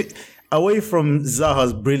 However, away from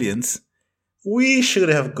Zaha's brilliance, we should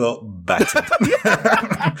have got battered.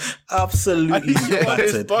 Absolutely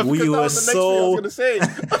battered. We were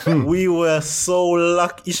so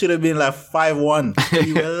lucky. It should have been like 5-1.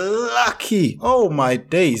 We were lucky. Oh my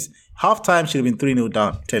days. Half time should have been 3-0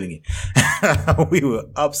 down, I'm telling you. We were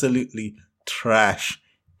absolutely trash.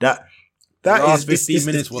 That last 15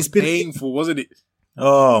 minutes was painful, wasn't it?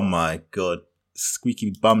 Oh my God.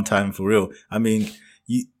 Squeaky bum time for real. I mean,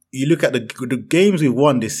 you look at the games we've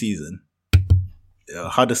won this season,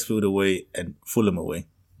 Huddersfield away and Fulham away.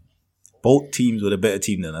 Both teams were the better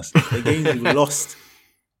team than us. The games we lost,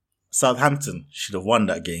 Southampton should have won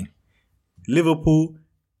that game. Liverpool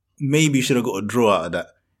maybe should have got a draw out of that.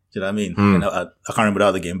 Do you know what I mean? And I can't remember the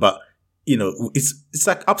other game, but it's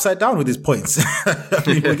like upside down with these points. I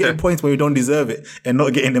mean, we're getting points when we don't deserve it and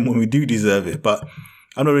not getting them when we do deserve it. But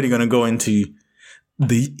I'm not really going to go into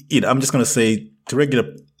I'm just going to say to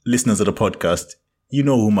regular listeners of the podcast, you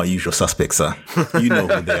know who my usual suspects are. You know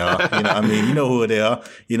who they are. You know what I mean? You know who they are.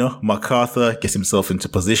 MacArthur gets himself into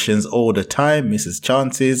positions all the time, misses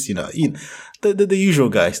chances, the usual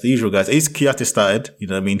guys, At least Kouyaté started, you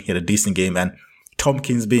know what I mean? He had a decent game and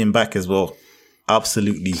Tompkins being back as well.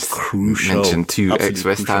 absolutely crucial. Mentioned two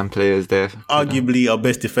ex-West Ham players there. Arguably our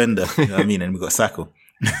best defender, you know what I mean? And we got Sacco.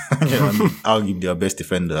 You know what I mean? Arguably our best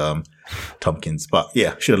defender, Tompkins. But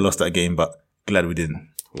yeah, should have lost that game, but glad we didn't.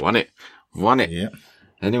 Won it. Yeah.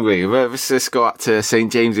 Anyway, let's go up to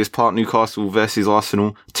St. James's Park, Newcastle versus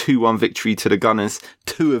Arsenal. 2-1 victory to the Gunners.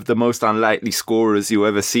 Two of the most unlikely scorers you'll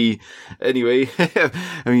ever see. Anyway, I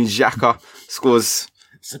mean, Xhaka scores...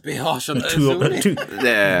 It's a bit harsh on Two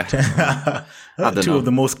Yeah. of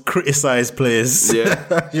the most criticized players.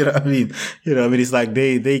 Yeah. You know what I mean? It's like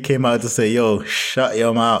they came out to say, yo, shut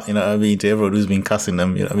your mouth. You know what I mean? To everyone who's been cussing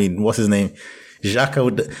them. You know what I mean? What's his name?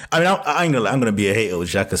 Xhaka I'm going to be a hater with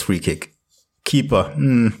Xhaka's free kick. Keeper.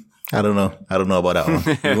 I don't know about that one.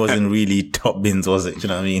 It wasn't really top bins, was it? You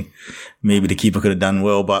know what I mean? Maybe the keeper could have done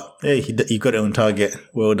well, but hey, he got it on target.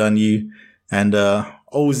 Well done, you. And,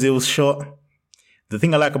 Ozil's shot. The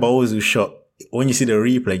thing I like about Ozil's shot, when you see the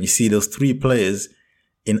replay, you see those three players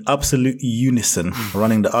in absolute unison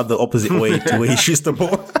running the other opposite way to where he shoots the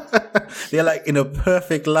ball. They're like in a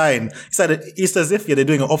perfect line. It's as if they're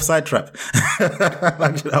doing an offside trap.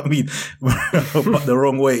 Like, you know what I mean? But the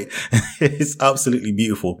wrong way. It's absolutely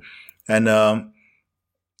beautiful. And,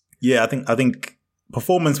 yeah, I think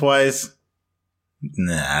performance wise,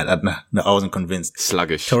 I wasn't convinced.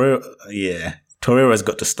 Sluggish. Torreira's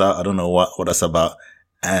got to start. I don't know what that's about.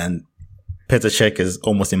 And Petr Cech has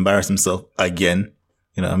almost embarrassed himself again.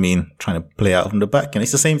 You know what I mean? Trying to play out from the back. And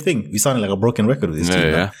it's the same thing. We sounded like a broken record with this team.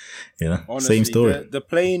 Yeah. You know, honestly, same story. The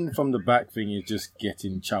playing from the back thing is just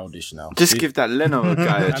getting childish now. Just give that Leno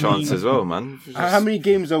guy a chance as well, man. How many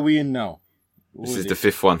games are we in now? This is the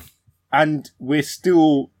fifth one. And we're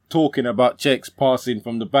still talking about Czechs passing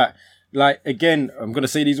from the back. Like, again, I'm going to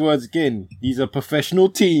say these words again. These are professional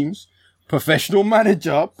teams, professional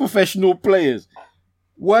manager, professional players.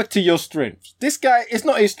 Work to your strengths. This guy, it's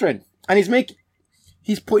not his strength. And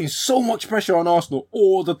he's putting so much pressure on Arsenal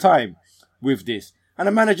all the time with this. And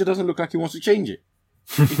the manager doesn't look like he wants to change it.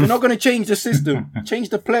 If you're not going to change the system, change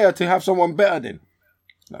the player to have someone better then.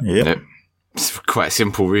 Yep. It's quite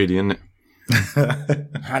simple, really, isn't it?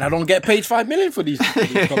 And I don't get paid 5 million for these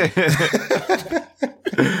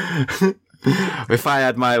If I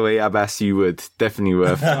had my way, Abbas, you would. Definitely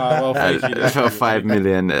worth 5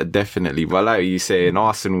 million, definitely. But like you saying,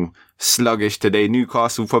 Arsenal sluggish today.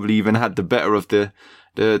 Newcastle probably even had the better of the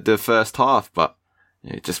first half, but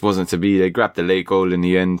it just wasn't to be. They grabbed the late goal in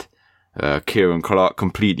the end. Kieran Clark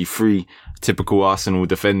completely free. Typical Arsenal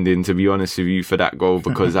defending, to be honest with you, for that goal,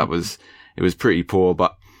 because it was pretty poor.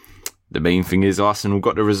 But the main thing is Arsenal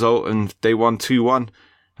got the result and they won 2-1.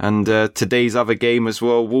 And today's other game as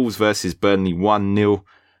well, Wolves versus Burnley 1-0.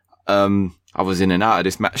 I was in and out of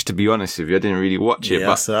this match, to be honest with you. I didn't really watch it. Yeah,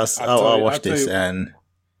 but I watched this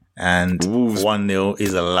and Wolves 1-0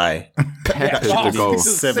 is a lie. Peppered the goal.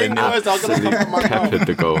 7-0. Peppered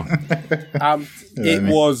the goal. It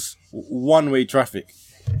was one-way traffic.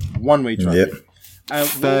 One-way traffic. Yep.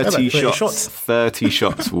 30 shots. 30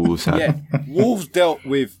 shots Wolves had. Yeah, Wolves dealt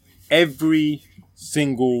with every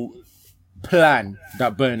single plan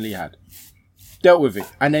that Burnley had. Dealt with it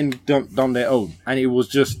and then done their own. And it was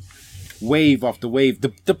just wave after wave.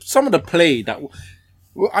 Some of the play that...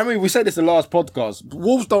 I mean, we said this in the last podcast.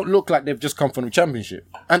 Wolves don't look like they've just come from the Championship.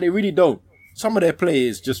 And they really don't. Some of their play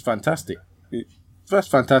is just fantastic. That's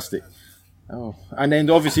fantastic. Oh, and then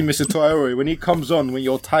obviously Mr. Traore, when he comes on when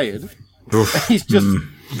you're tired, he's just...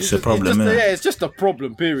 It's a problem, it's just a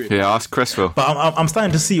problem, period. Yeah, ask Cresswell. But I'm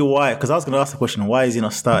starting to see why, because I was going to ask the question, why is he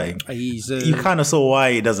not starting? You kind of saw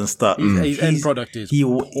why he doesn't start. His end product is...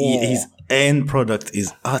 His end product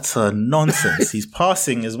is utter nonsense. He's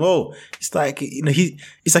passing as well. It's like, he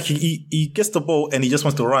gets the ball and he just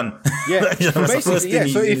wants to run. Yeah, basically, yeah.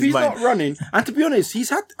 So if he's not running, and to be honest,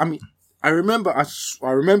 I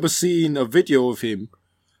remember seeing a video of him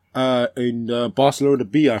in Barcelona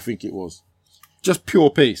B, I think it was. Just pure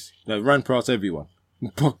pace that ran past everyone.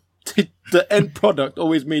 But the end product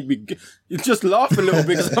always made me just laugh a little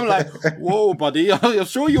bit because I'm like, whoa, buddy, I'm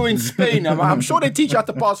sure you're in Spain. I'm sure they teach you how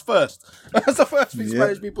to pass first. That's the first thing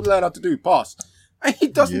Spanish people learn how to do, pass. And he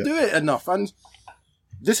doesn't do it enough. And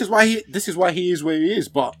this is why he is where he is.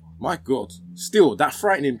 But my God, still that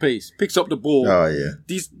frightening pace. Picks up the ball. Oh yeah.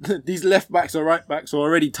 These left backs or right backs are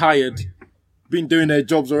already tired, been doing their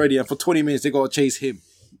jobs already, and for 20 minutes they got to chase him.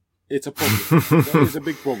 It's a problem. It's a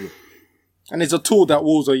big problem. And it's a tool that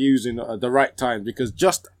Wolves are using at the right time, because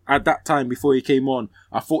just at that time before he came on,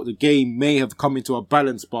 I thought the game may have come into a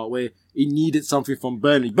balance part where he needed something from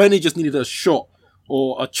Burnley. Burnley just needed a shot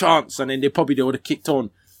or a chance, and then they would have kicked on.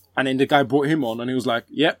 And then the guy brought him on and he was like,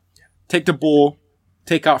 yep, take the ball,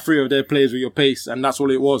 take out 3 of their players with your pace, and that's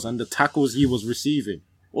all it was. And the tackles he was receiving.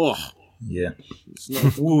 Oh. Yeah.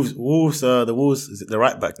 Wolves, the Wolves, is it the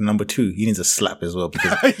right back, number 2? He needs a slap as well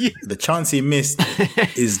because the chance he missed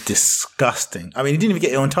is disgusting. I mean, he didn't even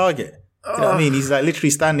get it on target. You know what I mean? He's like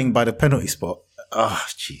literally standing by the penalty spot. Oh,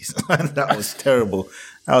 jeez. That was terrible.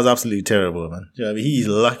 That was absolutely terrible, man. You know what I mean? He's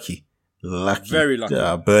lucky. Very lucky.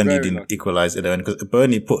 Burnley didn't equalize it because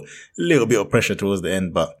Burnley put a little bit of pressure towards the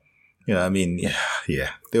end, but you know what I mean? Yeah.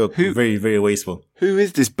 They were very, very wasteful. Who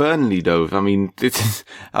is this Burnley though? I mean, this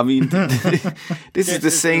is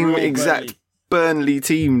the same exact Burnley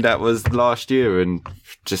team that was last year and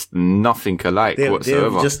just nothing alike whatsoever.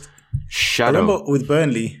 They're just shadow. I remember with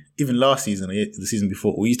Burnley, even last season, the season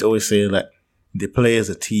before, we used to always say like they play as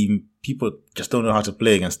a team. People just don't know how to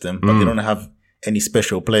play against them, but they don't have any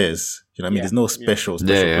special players. You know what I mean? There's no special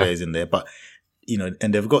players in there, but you know,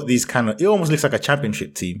 and they've got these kind of, it almost looks like a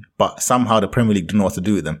championship team, but somehow the Premier League don't know what to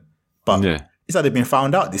do with them. But it's like they've been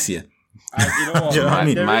found out this year. You know what? Do you know what I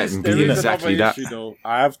mean? There is exactly another issue, though.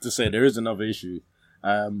 I have to say, there is another issue.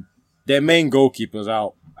 Their main goalkeeper's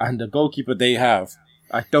out, and the goalkeeper they have,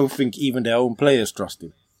 I don't think even their own players trust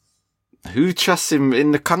him. Who trusts him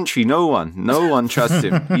in the country? No one. No one trusts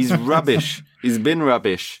him. He's rubbish. He's been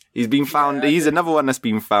rubbish. He's been found. He's another one that's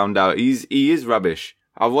been found out. He is rubbish.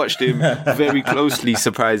 I watched him very closely,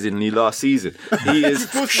 surprisingly, last season. He is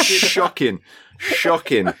shocking. He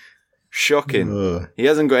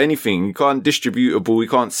hasn't got anything. He can't distribute a ball. He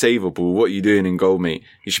can't save a ball. What are you doing in goal, mate?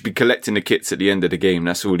 He should be collecting the kits at the end of the game.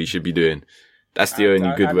 That's all he should be doing. That's the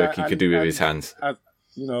only good work he could do with his hands. I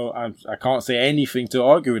can't say anything to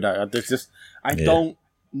argue with that. I don't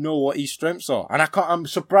know what his strengths are, and I'm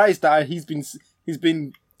surprised that he's been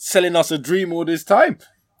selling us a dream all this time.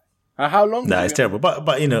 How long? Nah, it's terrible.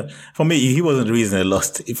 But you know, for me, he wasn't the reason they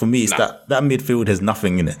lost. For me, it's that midfield has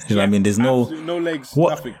nothing in it. You know what I mean? There's no legs.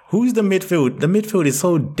 Nothing. Who's the midfield? The midfield is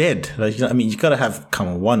so dead. Like, you know what I mean? You gotta have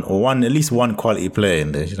at least one quality player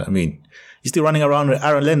in there. You know what I mean? You're still running around with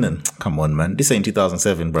Aaron Lennon. Come on, man. This ain't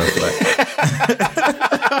 2007, bro. Like,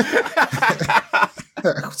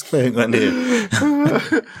 what's going on here?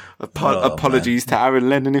 Apologies to Aaron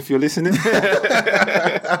Lennon if you're listening.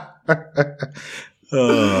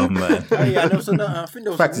 Oh man! I think there was another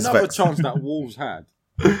chance that Wolves had.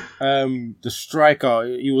 The striker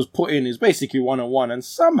he was put in is basically 1-on-1, and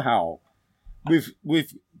somehow,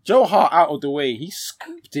 with Joe Hart out of the way, he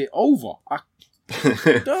scooped it over.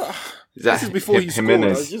 This is before he scored. I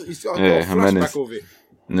got a flashback of it.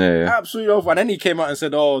 Yeah. Absolutely over. And then he came out and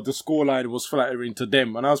said, "Oh, the scoreline was flattering to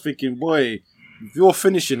them." And I was thinking, boy, if you're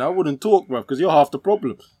finishing, I wouldn't talk, bro, because you're half the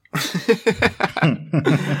problem.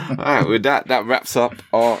 Alright, with that wraps up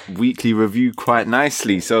our weekly review quite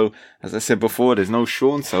nicely. So, as I said before, there's no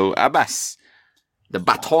Sean, so Abbas, the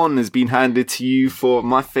baton has been handed to you for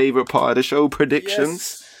my favourite part of the show,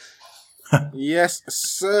 predictions. Yes,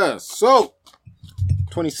 sir. So,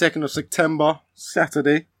 22nd of September,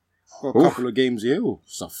 Saturday. Got a couple of games here. Oh,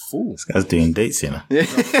 it's a full. This guy's doing dates, you know.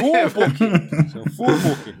 It's a full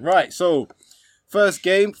booking. Right, so, first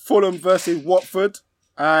game, Fulham versus Watford.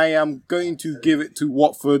 I am going to give it to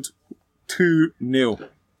Watford 2-0.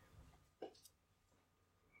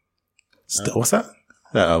 What's that?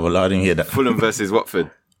 Well, I didn't hear that. Fulham versus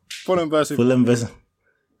Watford. Fulham versus.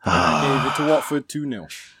 I gave it to Watford 2-0.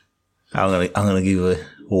 I'm gonna give it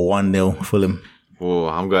 1-0 Fulham. Oh,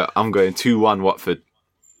 I'm going 2-1 Watford.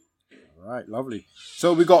 All right, lovely.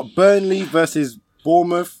 So we got Burnley versus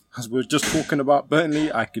Bournemouth. As we were just talking about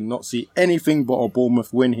Burnley, I cannot see anything but a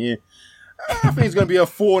Bournemouth win here. I think it's going to be a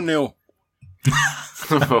 4-0.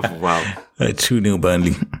 Oh, wow. 2-0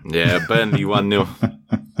 Burnley. Yeah, Burnley 1-0.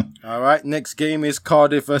 All right, next game is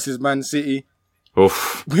Cardiff versus Man City.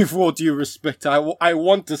 Oof. With all due respect, I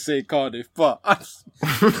want to say Cardiff, but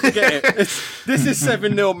forget it. This is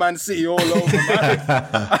 7-0 Man City all over,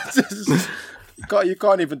 man. You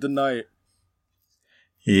can't even deny it.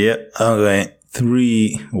 Yeah, I'm going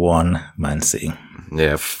 3-1 Man City.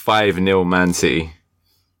 Yeah, 5-0 Man City.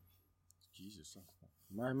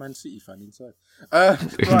 My Man City fan inside.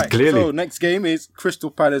 Right, clearly. So next game is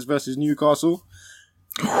Crystal Palace versus Newcastle.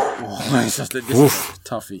 This is a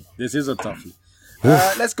toughie. This is a toughie.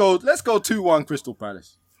 Let's go 2-1 Crystal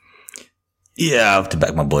Palace. Yeah, I have to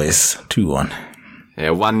back my boys. 2-1. Yeah,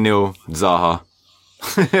 1-0 Zaha.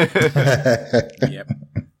 Yep.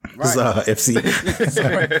 Right. Zaha FC.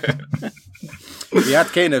 We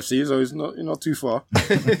had Kane FC, so it's not too far.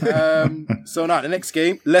 So now the next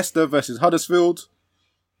game, Leicester versus Huddersfield.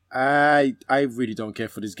 I really don't care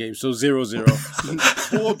for this game. So 0-0.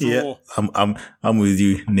 4 draw. Yeah, I'm with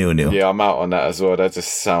you. 0-0. Yeah, I'm out on that as well. That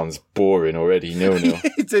just sounds boring already. 0-0.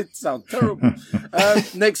 It sounds terrible.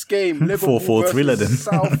 Next game, Liverpool 4-4 thriller then. versus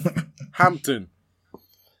Southampton.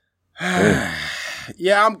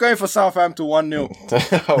 Yeah, I'm going for Southampton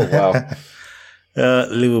 1-0. Oh, wow.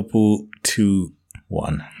 Liverpool 2-1.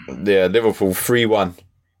 Yeah, Liverpool 3-1.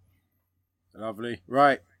 Lovely.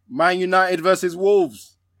 Right. Man United versus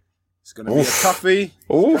Wolves. It's going to be a toughie. It's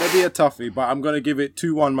going to be a toughie, but I'm going to give it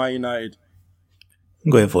 2-1 Man United.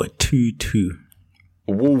 I'm going for a 2-2.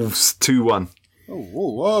 Wolves 2-1. Oh,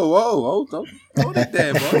 whoa. Hold it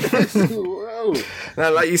there, boy. Whoa.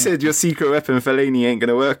 Now, like you said, your secret weapon Fellaini ain't going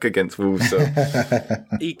to work against Wolves, so.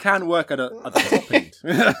 He can work at the top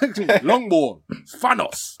end. Long ball.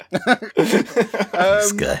 Thanos.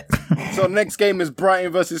 This guy. So next game is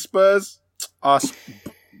Brighton versus Spurs.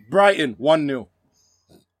 Brighton 1-0.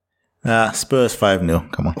 Spurs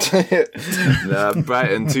 5-0. Come on.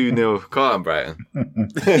 Brighton 2-0. Come on, Brighton.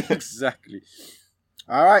 Exactly.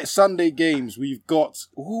 All right, Sunday games. We've got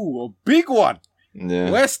a big one. Yeah.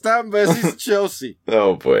 West Ham versus Chelsea.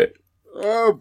 Oh boy. Oh